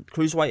great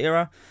cruiserweight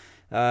era,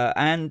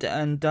 and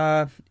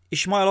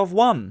Ismailov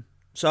won.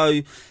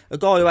 So a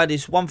guy who had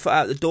his one foot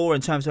out the door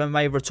in terms of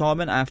MMA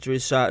retirement after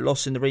his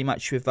loss in the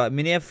rematch with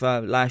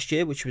Miniev last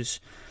year, which was,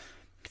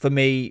 for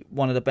me,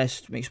 one of the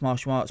best mixed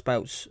martial arts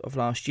bouts of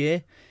last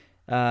year.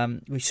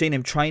 We've seen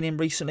him training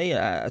recently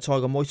at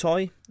Tiger Muay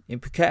Thai in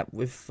Phuket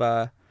with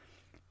Khamzat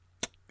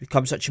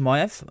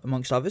Chimaev,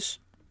 amongst others.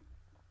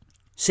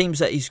 Seems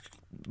that he's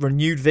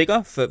renewed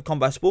vigour for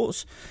combat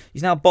sports.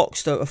 He's now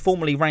boxed a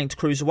formerly ranked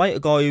cruiserweight, a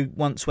guy who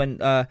once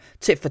went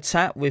tit for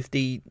tat with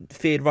the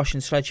feared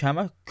Russian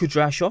sledgehammer,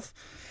 Kudryashov.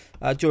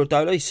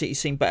 Duradola, he's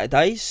seen better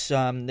days.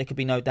 There could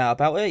be no doubt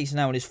about it. He's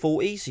now in his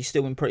 40s. He's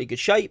still in pretty good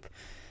shape.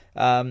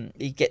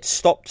 He gets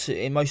stopped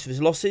in most of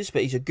his losses,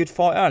 but he's a good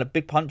fighter and a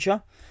big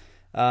puncher.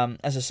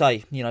 As I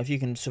say, if you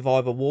can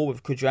survive a war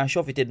with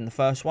Kudryashov, he did in the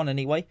first one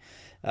anyway.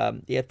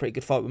 He had a pretty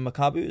good fight with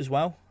Makhachev as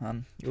well.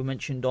 You were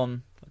mentioned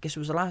on, I guess it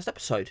was the last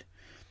episode.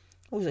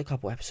 Or was it a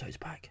couple episodes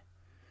back?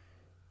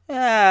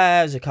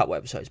 Yeah, it was a couple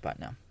episodes back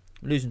now.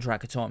 I'm losing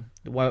track of time.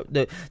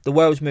 The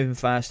world's moving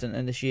fast,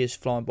 and this year's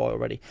flying by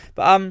already.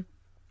 But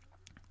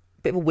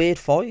bit of a weird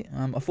fight.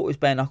 I thought it was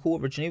bare knuckle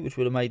originally, which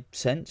would have made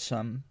sense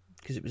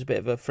because it was a bit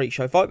of a freak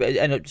show fight, but it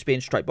ended up just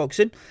being straight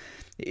boxing.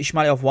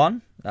 Ishmailov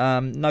won.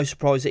 No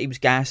surprise that he was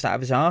gassed out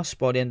of his arse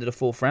by the end of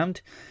the 4th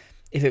round.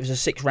 If it was a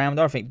 6th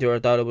rounder, I think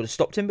Duradola would have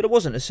stopped him, but it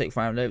wasn't a 6th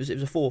rounder. It was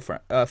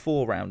a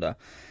 4 rounder.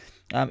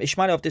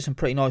 Ishmailov did some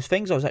pretty nice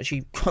things. I was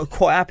actually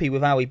quite happy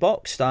with how he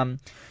boxed.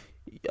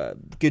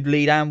 Good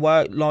lead hand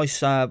work,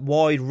 nice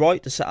wide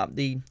right to set up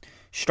the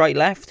straight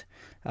left.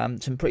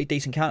 Some pretty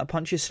decent counter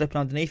punches, slipping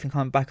underneath and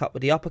coming back up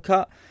with the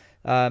uppercut.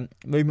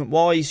 Movement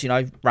wise,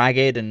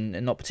 ragged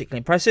and not particularly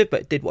impressive,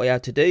 but did what he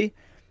had to do.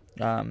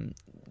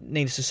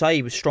 Needless to say,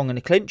 he was strong in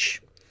the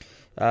clinch.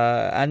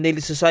 And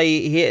needless to say,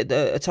 he hit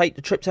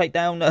the trip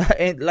takedown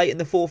late in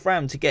the 4th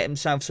round to get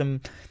himself some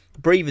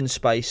breathing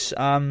space.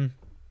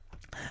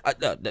 At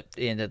the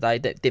end of the day,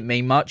 that didn't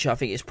mean much. I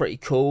think it's pretty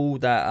cool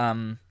that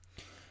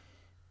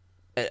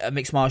a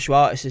mixed martial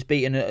artist has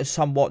beaten a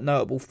somewhat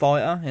notable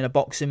fighter in a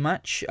boxing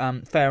match,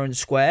 fair and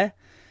square.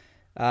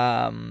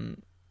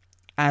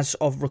 As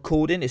of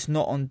recording, it's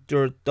not on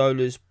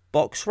Duradola's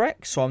box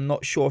rec, so I'm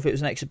not sure if it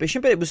was an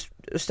exhibition, but it was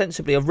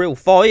ostensibly a real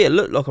fight. It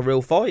looked like a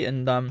real fight,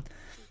 and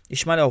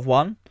Ishmailov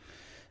won.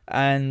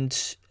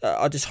 And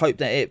I just hope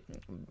that it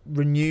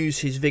renews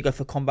his vigour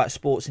for combat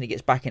sports and he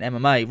gets back in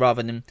MMA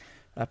rather than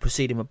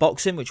proceeding with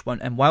boxing, which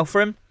won't end well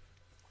for him.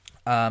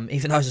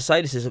 Even though, as I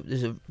say, this is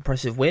an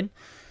impressive win.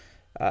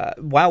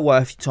 Well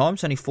worth your time.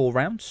 It's only 4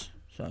 rounds,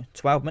 so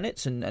 12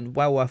 minutes, and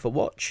well worth a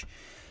watch.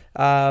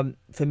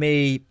 For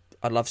me,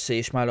 I'd love to see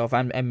Ishmailov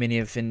and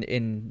Miniev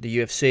in the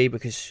UFC,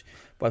 because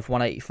both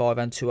 185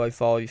 and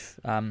 205,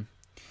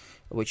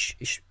 which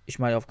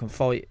Ishmailov can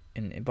fight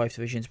in both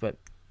divisions, but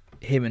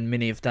him and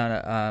Miniev down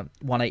at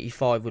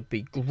 185 would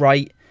be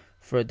great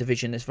for a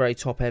division that's very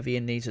top heavy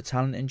and needs a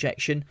talent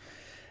injection.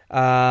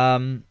 All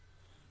in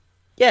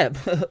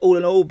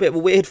all, a bit of a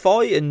weird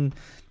fight, and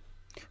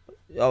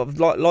I've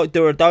liked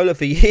Duradola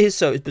for years,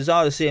 so it's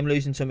bizarre to see him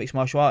losing to a mixed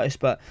martial artist,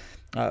 but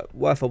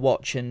worth a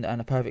watch and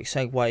a perfect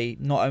segue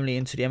not only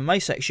into the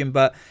MMA section,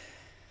 but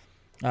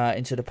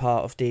into the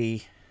part of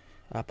the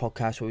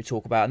podcast where we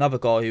talk about another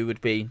guy who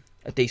would be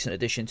a decent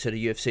addition to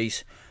the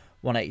UFC's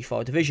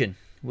 185 division,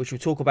 which we'll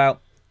talk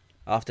about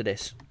after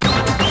this.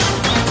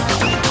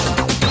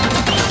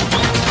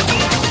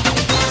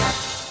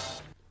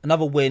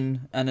 Another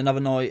win and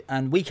another night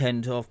and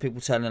weekend of people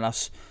telling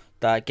us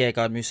that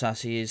Gegard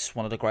Mousasi is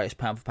one of the greatest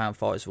pound-for-pound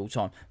fighters of all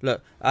time.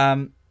 Look,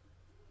 I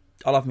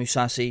love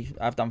Mousasi.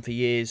 I've done for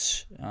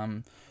years.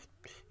 I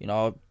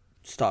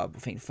started, I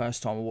think the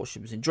first time I watched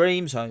him was in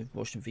Dreams. I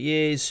watched him for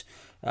years.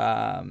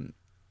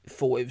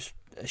 Thought it was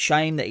a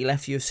shame that he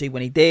left UFC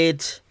when he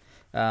did.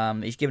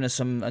 He's given us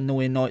some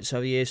annoying nights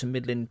over the years, some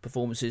middling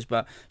performances,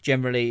 but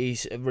generally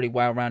he's a really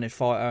well-rounded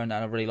fighter, and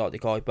I really like the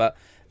guy. But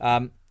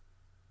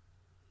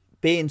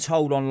being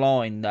told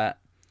online that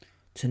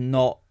to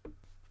not...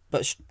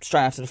 But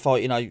straight after the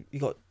fight, you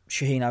got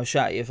Shaheen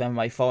Al-Shatti of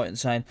MMA Fighting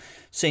saying,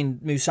 seen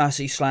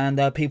Mousasi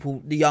slander,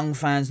 people, the young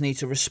fans need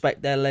to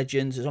respect their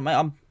legends.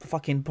 I'm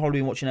fucking probably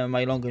been watching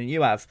MMA longer than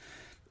you have.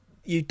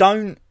 You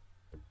don't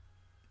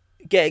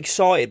get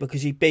excited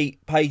because he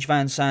beat Paige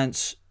Van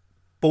Zandt's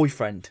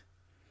boyfriend.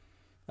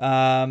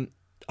 I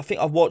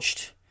think I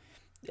watched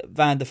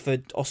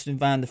Austin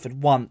Vanderford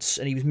once,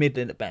 and he was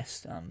middling at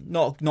best.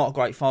 Not a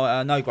great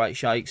fighter, no great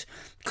shakes.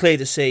 Clear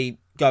to see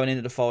going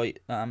into the fight,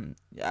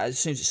 as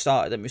soon as it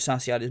started, that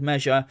Mousasi had his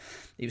measure.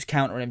 He was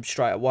countering him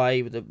straight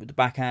away with the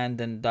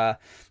backhand and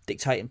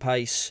dictating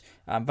pace.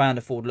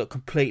 Vanderford looked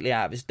completely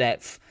out of his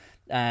depth,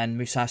 and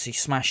Mousasi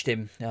smashed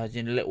him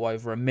in a little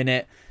over a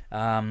minute.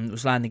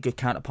 Was landing good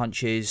counter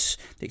punches,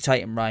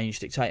 dictating range,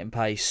 dictating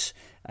pace,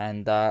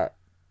 and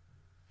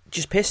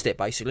just pissed it,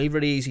 basically.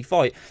 Really easy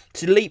fight.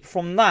 To leap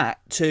from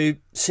that to,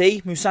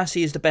 see,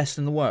 Mousasi is the best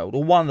in the world,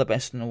 or one of the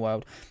best in the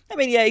world. I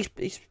mean, yeah,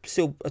 he's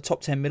still a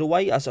top 10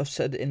 middleweight, as I've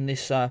said in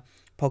this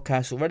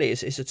podcast already.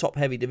 It's a top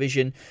heavy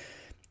division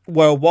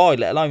worldwide,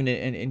 let alone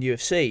in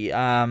UFC.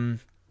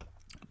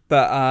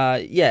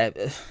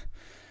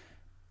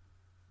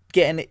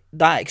 Getting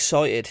that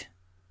excited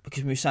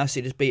because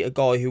Mousasi just beat a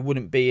guy who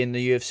wouldn't be in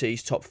the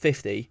UFC's top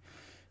 50.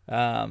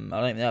 I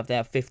don't think they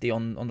have 50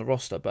 on the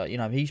roster, but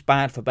he's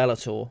bad for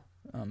Bellator,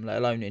 let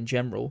alone in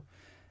general.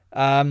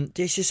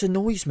 This just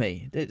annoys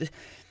me.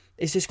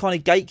 It's this kind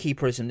of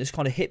gatekeeperism, this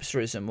kind of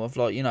hipsterism of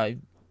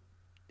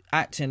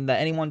acting that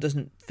anyone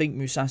doesn't think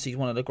Mousasi is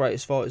one of the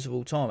greatest fighters of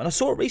all time. And I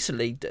saw it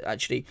recently,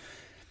 actually.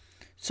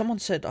 Someone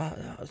said, I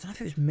don't know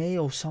if it was me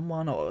or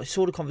someone, or I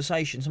saw the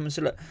conversation. Someone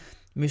said, look,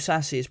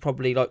 Mousasi is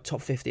probably like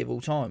top 50 of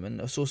all time.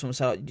 And I saw someone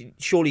say, like,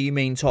 surely you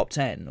mean top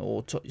 10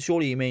 or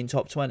surely you mean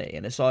top 20.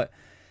 And it's like,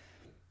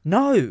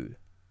 no,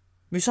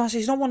 Mousasi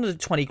is not one of the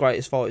 20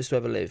 greatest fighters to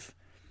ever live.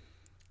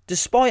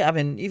 Despite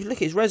having, if you look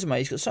at his resume,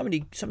 he's got so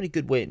many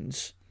good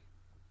wins.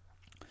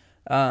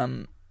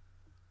 And,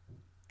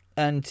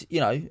 you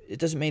know, it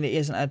doesn't mean that he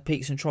hasn't had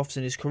peaks and troughs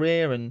in his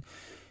career. And,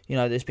 you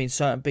know, there's been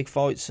certain big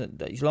fights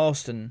that he's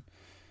lost, and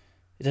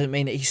it doesn't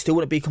mean that he still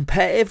wouldn't be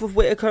competitive with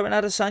Whittaker and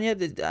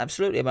Adesanya.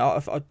 Absolutely. I mean,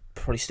 I'd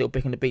probably still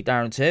pick him to beat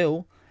Darren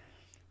Till.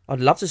 I'd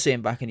love to see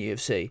him back in the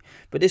UFC.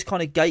 But this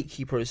kind of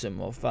gatekeeperism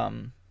of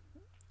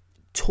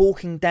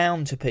talking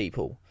down to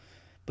people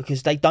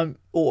because they don't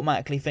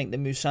automatically think that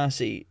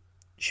Mousasi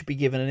should be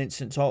given an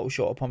instant title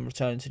shot upon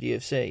return to the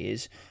UFC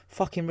is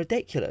fucking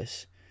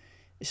ridiculous.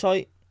 It's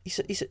like, he's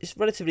a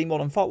relatively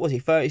modern fight. Was he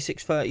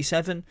 36,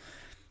 37?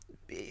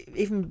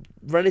 Even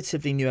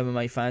relatively new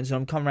MMA fans, and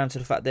I'm coming around to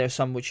the fact there are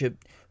some which are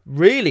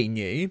really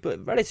new,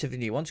 but relatively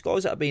new ones,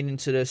 guys that have been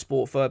into the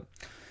sport for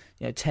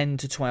 10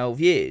 to 12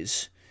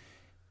 years,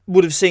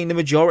 would have seen the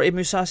majority of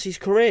Mousasi's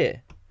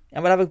career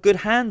and would have a good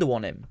handle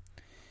on him.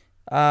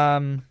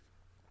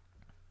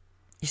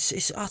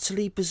 It's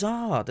utterly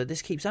bizarre that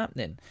this keeps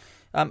happening.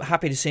 I'm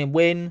happy to see him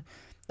win.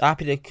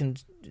 Happy to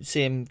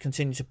see him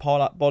continue to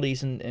pile up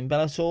bodies in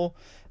Bellator.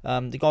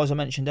 The guys I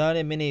mentioned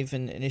earlier, Miniv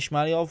and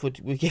Ismailyov,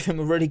 would give him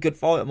a really good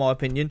fight, in my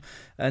opinion.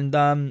 And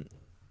I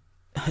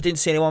didn't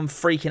see anyone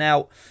freaking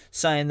out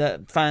saying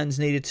that fans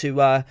needed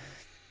to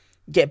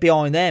get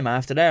behind them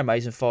after their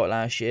amazing fight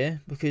last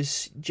year,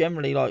 because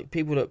generally, like,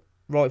 people that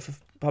write for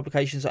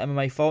publications like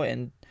MMA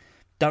Fighting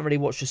don't really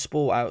watch the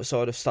sport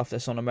outside of stuff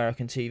that's on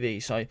American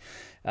TV. So,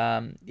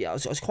 I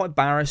was quite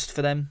embarrassed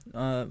for them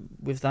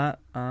with that.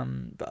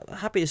 But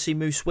happy to see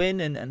Moose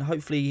win, and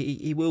hopefully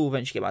he will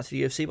eventually get back to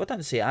the UFC. But I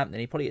don't see it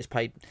happening. He probably gets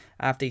paid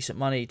half decent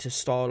money to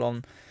style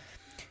on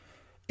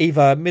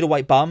either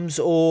middleweight bums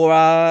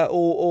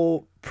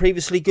or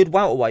previously good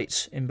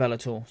welterweights in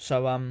Bellator.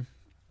 So,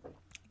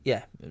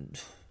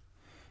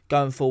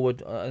 going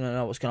forward, I don't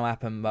know what's going to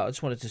happen, but I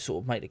just wanted to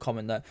sort of make the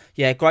comment that,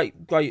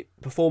 great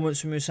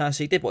performance from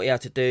Mousasi, did what he had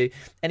to do.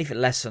 Anything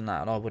less than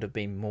that, and I would have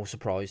been more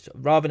surprised.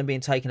 Rather than being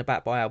taken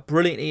aback by how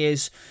brilliant he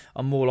is,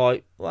 I'm more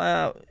like,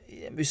 well,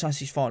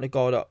 Mousasi's fighting a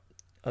guy that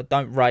I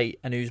don't rate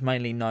and who's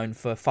mainly known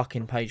for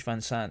fucking Paige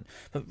Van Sant.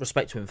 But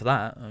respect to him for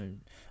that.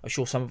 I'm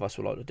sure some of us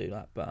would like to do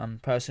that.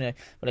 But personally,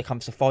 when it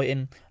comes to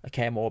fighting, I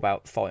care more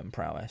about fighting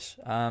prowess.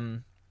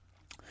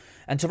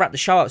 And to wrap the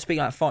show up, speaking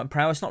about fighting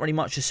prowess, not really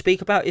much to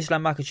speak about.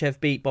 Islam Makhachev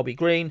beat Bobby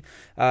Green.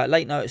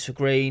 Late notice for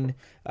Green.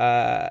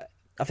 I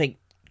think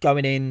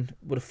going in,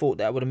 would have thought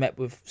that I would have met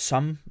with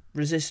some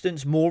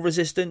resistance, more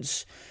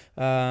resistance.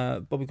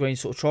 Bobby Green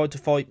sort of tried to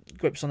fight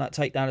grips on that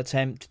takedown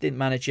attempt, didn't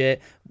manage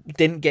it,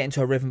 didn't get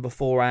into a rhythm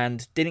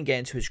beforehand, didn't get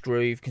into his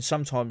groove, can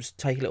sometimes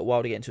take a little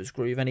while to get into his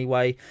groove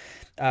anyway.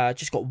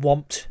 Just got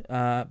whomped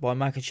by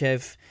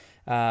Makhachev,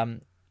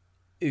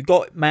 who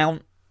got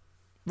mount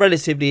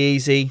relatively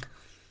easy,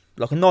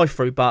 like a knife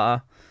through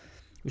butter,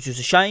 which was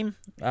a shame.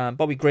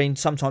 Bobby Green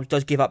sometimes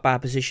does give up bad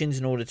positions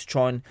in order to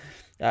try and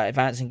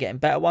advance and get in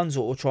better ones,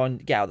 or try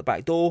and get out the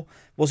back door.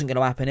 Wasn't going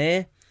to happen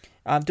here.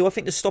 Do I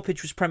think the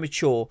stoppage was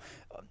premature?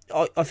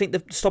 I think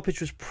the stoppage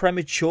was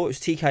premature. It was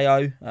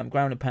TKO,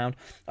 ground and pound.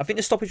 I think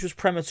the stoppage was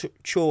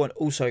premature and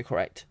also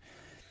correct.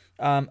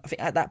 I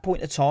think at that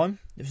point in time,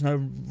 there was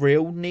no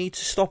real need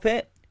to stop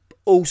it.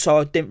 Also,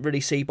 I didn't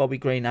really see Bobby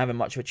Green having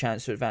much of a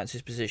chance to advance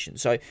his position.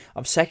 So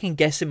I'm second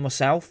guessing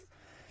myself.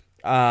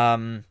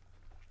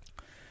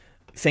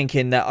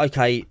 Thinking that,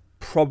 okay,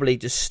 probably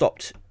just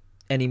stopped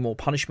any more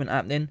punishment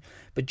happening,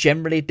 but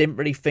generally didn't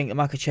really think that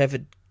Makhachev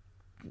had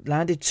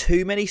landed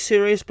too many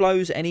serious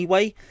blows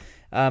anyway.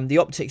 The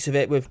optics of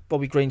it, with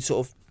Bobby Green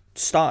sort of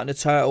starting the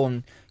turtle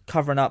and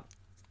covering up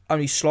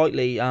only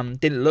slightly,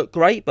 didn't look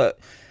great, but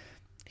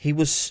he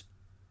was,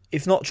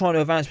 if not trying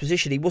to advance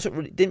position, he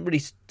didn't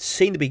really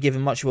seem to be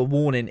given much of a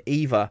warning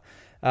either.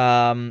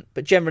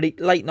 But generally,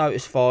 late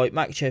notice fight.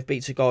 Makhachev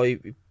beats a guy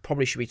who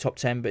probably should be top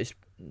 10, but is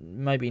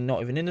maybe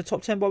not even in the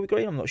top 10, Bobby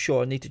Green. I'm not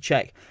sure. I need to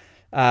check.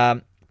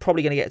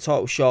 Probably going to get a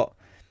title shot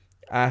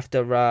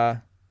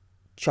after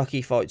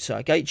Chucky fights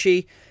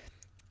Gaethje.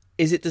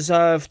 Is it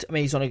deserved? I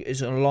mean, he's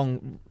on a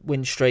long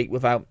win streak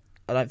without,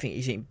 I don't think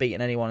he's even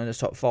beaten anyone in the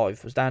top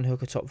 5. Was Dan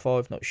Hooker top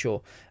 5? Not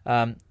sure.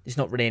 It's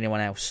not really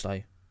anyone else,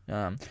 though.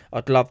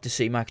 I'd love to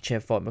see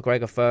Makhachev fight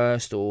McGregor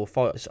first, or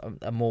fight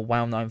a more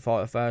well-known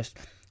fighter first.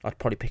 I'd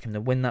probably pick him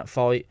to win that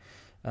fight.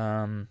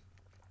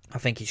 I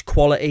think he's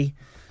quality.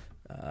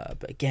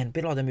 But again, a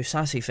bit like the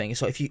Mousasi thing.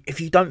 It's like,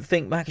 if you don't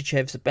think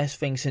Makhachev's the best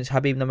thing since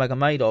Khabib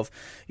Nurmagomedov,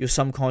 you're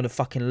some kind of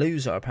fucking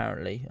loser,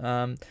 apparently.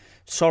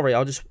 Sorry,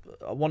 I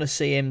want to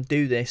see him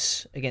do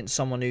this against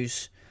someone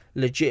who's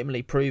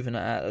legitimately proven it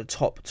at the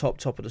top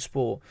of the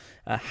sport.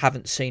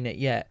 Haven't seen it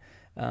yet.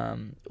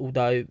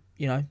 Although,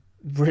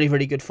 really,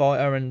 really good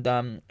fighter, and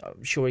I'm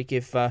sure he'd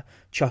give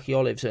Chucky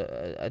Olives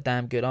a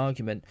damn good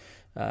argument.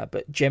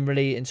 But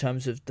generally, in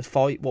terms of the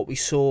fight, what we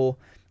saw,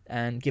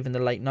 and given the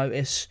late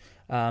notice,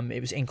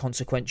 it was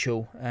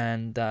inconsequential,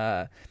 and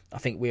I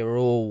think we were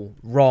all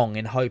wrong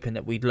in hoping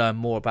that we'd learn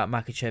more about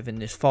Makhachev in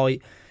this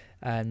fight.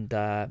 And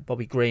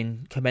Bobby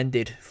Green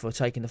commended for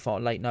taking the fight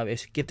on late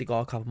notice. Give the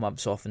guy a couple of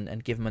months off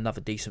and give him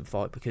another decent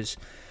fight, because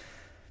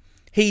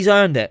he's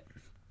earned it,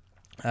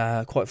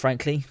 quite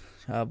frankly.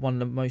 One of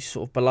the most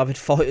sort of beloved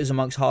fighters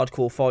amongst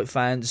hardcore fight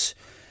fans.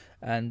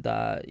 And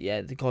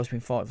the guy's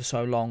been fighting for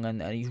so long,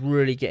 and he's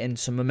really getting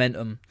some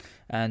momentum.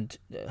 And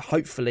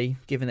hopefully,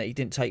 given that he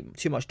didn't take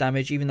too much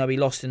damage, even though he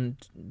lost in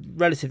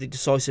relatively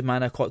decisive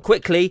manner quite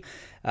quickly,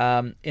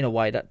 in a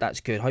way that's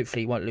good.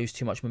 Hopefully he won't lose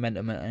too much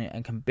momentum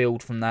and can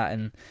build from that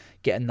and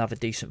get another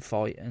decent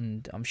fight.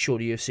 And I'm sure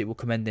the UFC will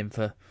commend him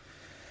for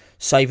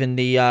saving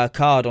the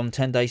card on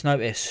 10 days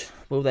notice.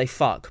 Will they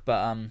fuck?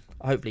 But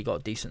hopefully he got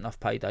a decent enough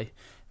payday.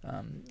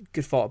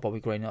 Good fighter, Bobby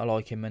Green. I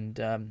like him,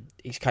 and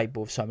he's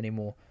capable of so many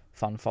more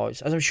fun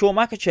fights, as I'm sure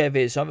Makhachev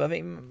is. I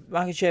think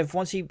Makhachev,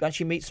 once he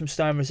actually meets some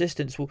stern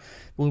resistance, we'll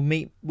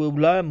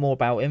learn more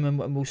about him,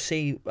 and we'll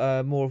see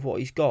more of what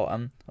he's got.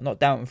 I'm not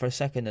doubting for a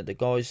second that the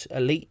guy's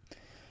elite.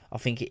 I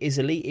think he is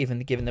elite, even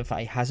given the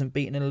fact he hasn't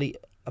beaten an elite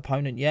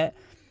opponent yet.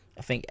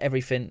 I think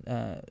everything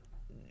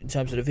in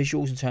terms of the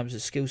visuals, in terms of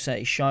the skill set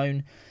he's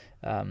shown,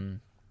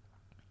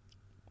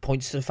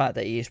 points to the fact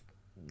that he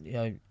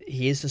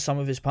is the sum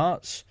of his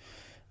parts.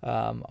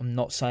 I'm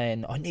not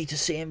saying I need to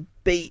see him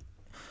beat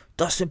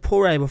Dustin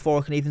Poirier before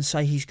I can even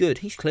say he's good.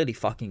 He's clearly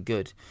fucking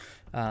good.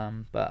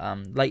 But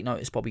late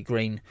notice Bobby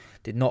Green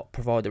did not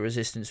provide the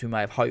resistance we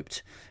may have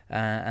hoped,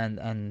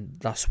 and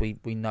thus we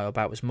know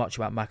about as much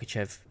about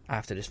Makhachev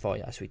after this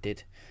fight as we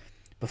did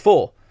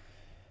before.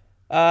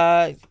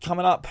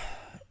 Coming up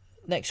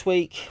next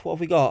week, what have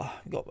we got?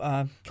 We've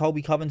got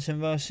Colby Covington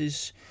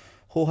versus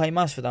Jorge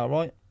Masvidal,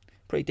 right?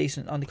 Pretty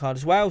decent undercard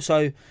as well,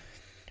 so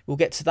we'll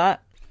get to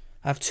that.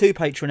 I have 2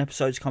 Patreon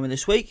episodes coming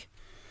this week.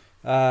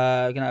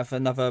 We're going to have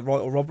another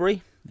Right or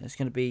Robbery. It's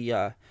going to be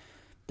the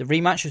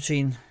rematch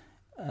between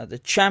the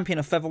champion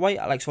of featherweight,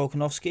 Alex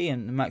Volkanovski,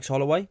 and Max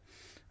Holloway,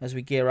 as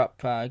we gear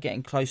up,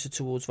 getting closer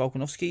towards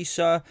Volkanovski's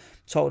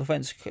title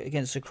defense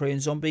against the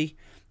Korean Zombie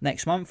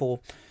next month.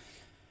 Or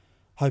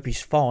hope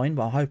he's fine,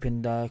 but I'm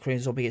hoping Korean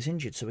Zombie gets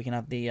injured so we can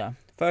have the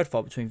third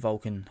fight between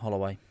Volk and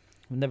Holloway.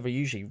 We never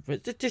usually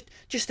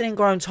just an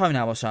ingrown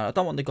toenail or something. I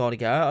don't want the guy to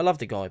get out. I love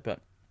the guy, but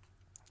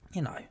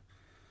you know,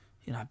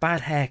 bad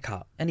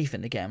haircut,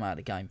 anything to get him out of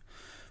the game.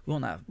 We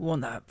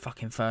want that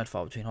fucking third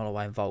fight between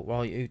Holloway and Volk,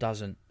 right? Who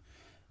doesn't?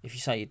 If you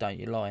say you don't,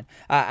 you're lying.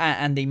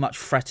 And the much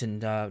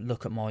threatened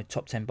look at my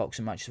top 10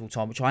 boxing matches of all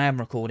time, which I am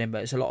recording,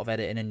 but it's a lot of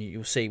editing, and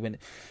you'll see when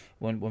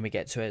we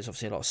get to it. It's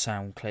obviously a lot of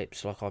sound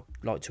clips, like I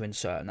like to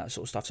insert and that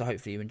sort of stuff. So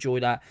hopefully you enjoy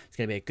that. It's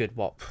going to be a good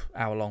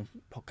hour-long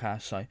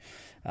podcast. So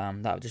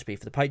that would just be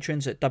for the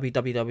patrons at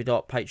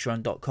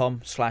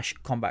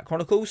www.patreon.com/Combat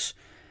Chronicles.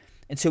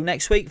 Until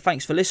next week,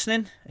 thanks for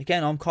listening.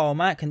 Again, I'm Kyle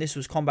Mack, and this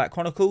was Combat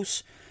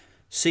Chronicles.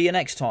 See you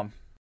next time.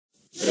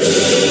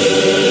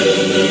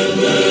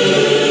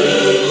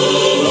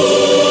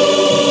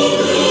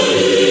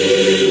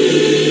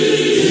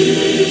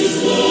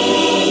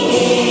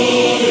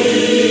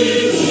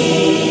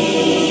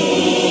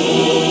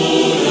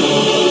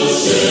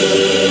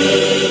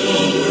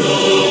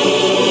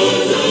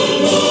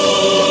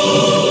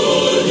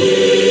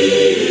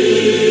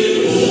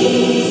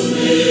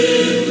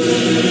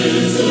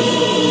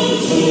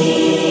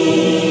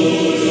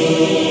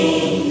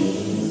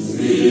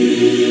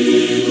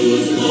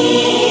 Spiritus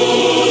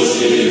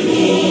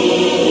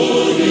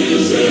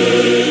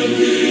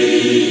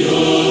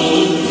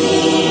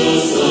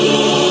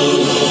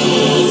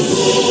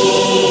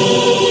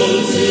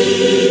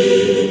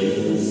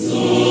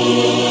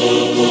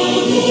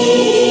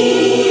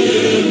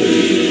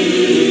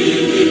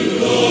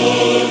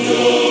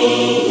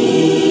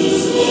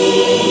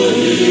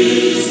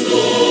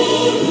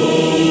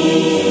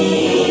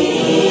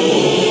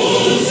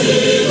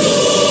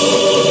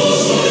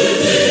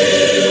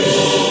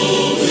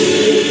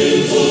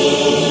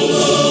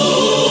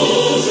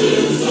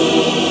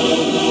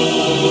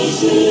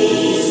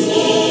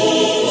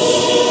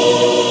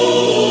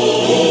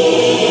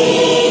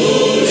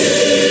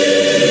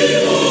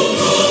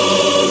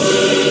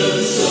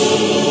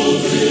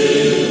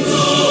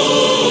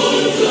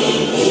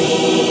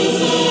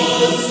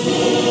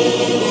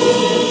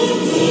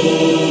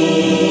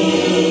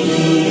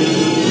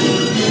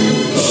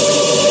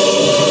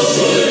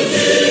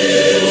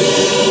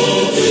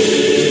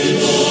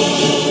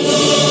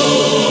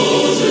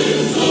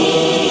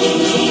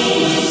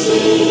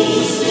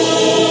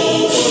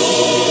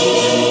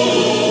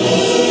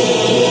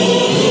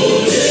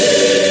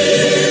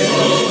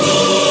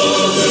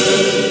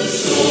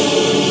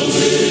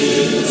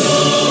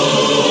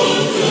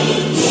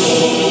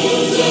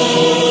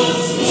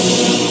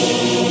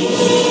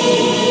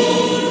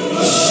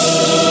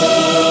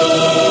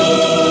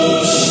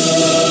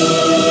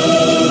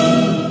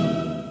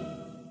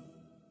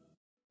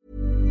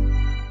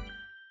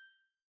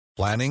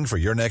Planning for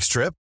your next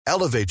trip?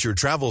 Elevate your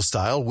travel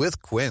style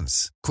with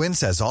Quince.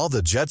 Quince has all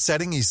the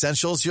jet-setting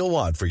essentials you'll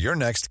want for your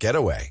next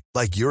getaway,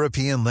 like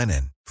European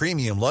linen,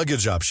 premium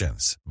luggage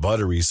options,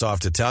 buttery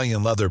soft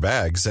Italian leather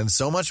bags, and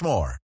so much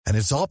more. And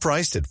it's all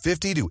priced at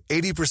 50 to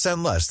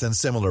 80% less than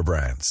similar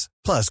brands.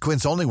 Plus,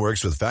 Quince only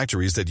works with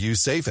factories that use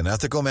safe and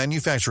ethical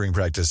manufacturing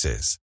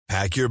practices.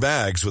 Pack your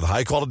bags with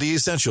high-quality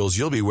essentials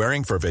you'll be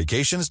wearing for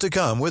vacations to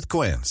come with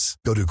Quince.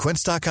 Go to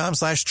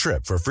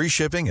quince.com/trip for free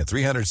shipping and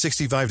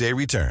 365-day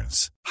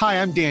returns.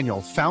 Hi, I'm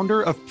Daniel,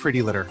 founder of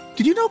Pretty Litter.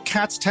 Did you know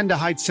cats tend to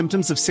hide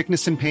symptoms of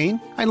sickness and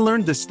pain? I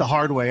learned this the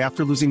hard way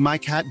after losing my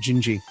cat,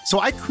 Gingy.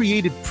 So I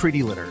created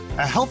Pretty Litter,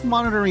 a health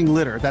monitoring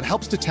litter that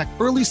helps detect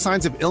early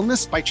signs of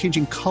illness by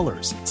changing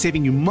colors,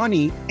 saving you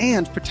money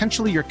and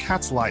potentially your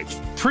cat's life.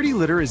 Pretty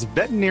Litter is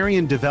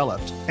veterinarian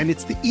developed, and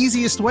it's the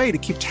easiest way to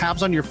keep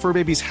tabs on your fur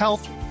baby's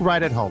health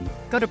right at home.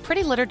 Go to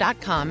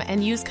prettylitter.com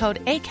and use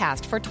code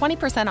ACAST for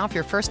 20% off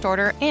your first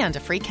order and a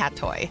free cat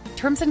toy.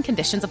 Terms and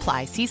conditions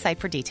apply. See site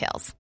for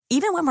details.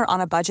 Even when we're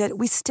on a budget,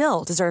 we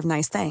still deserve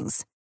nice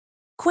things.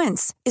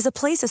 Quince is a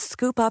place to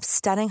scoop up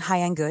stunning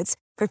high-end goods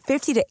for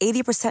 50 to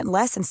 80%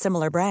 less than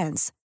similar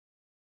brands.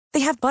 They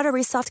have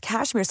buttery soft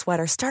cashmere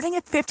sweaters starting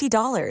at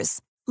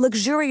 $50,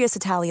 luxurious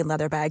Italian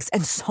leather bags,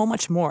 and so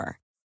much more.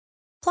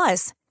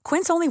 Plus,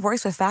 Quince only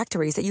works with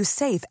factories that use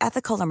safe,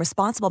 ethical, and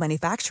responsible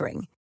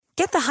manufacturing.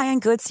 Get the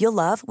high-end goods you'll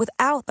love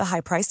without the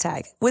high price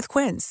tag with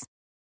Quince.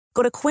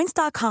 Go to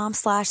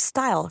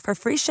quince.com/style for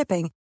free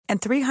shipping and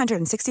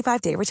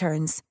 365-day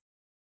returns.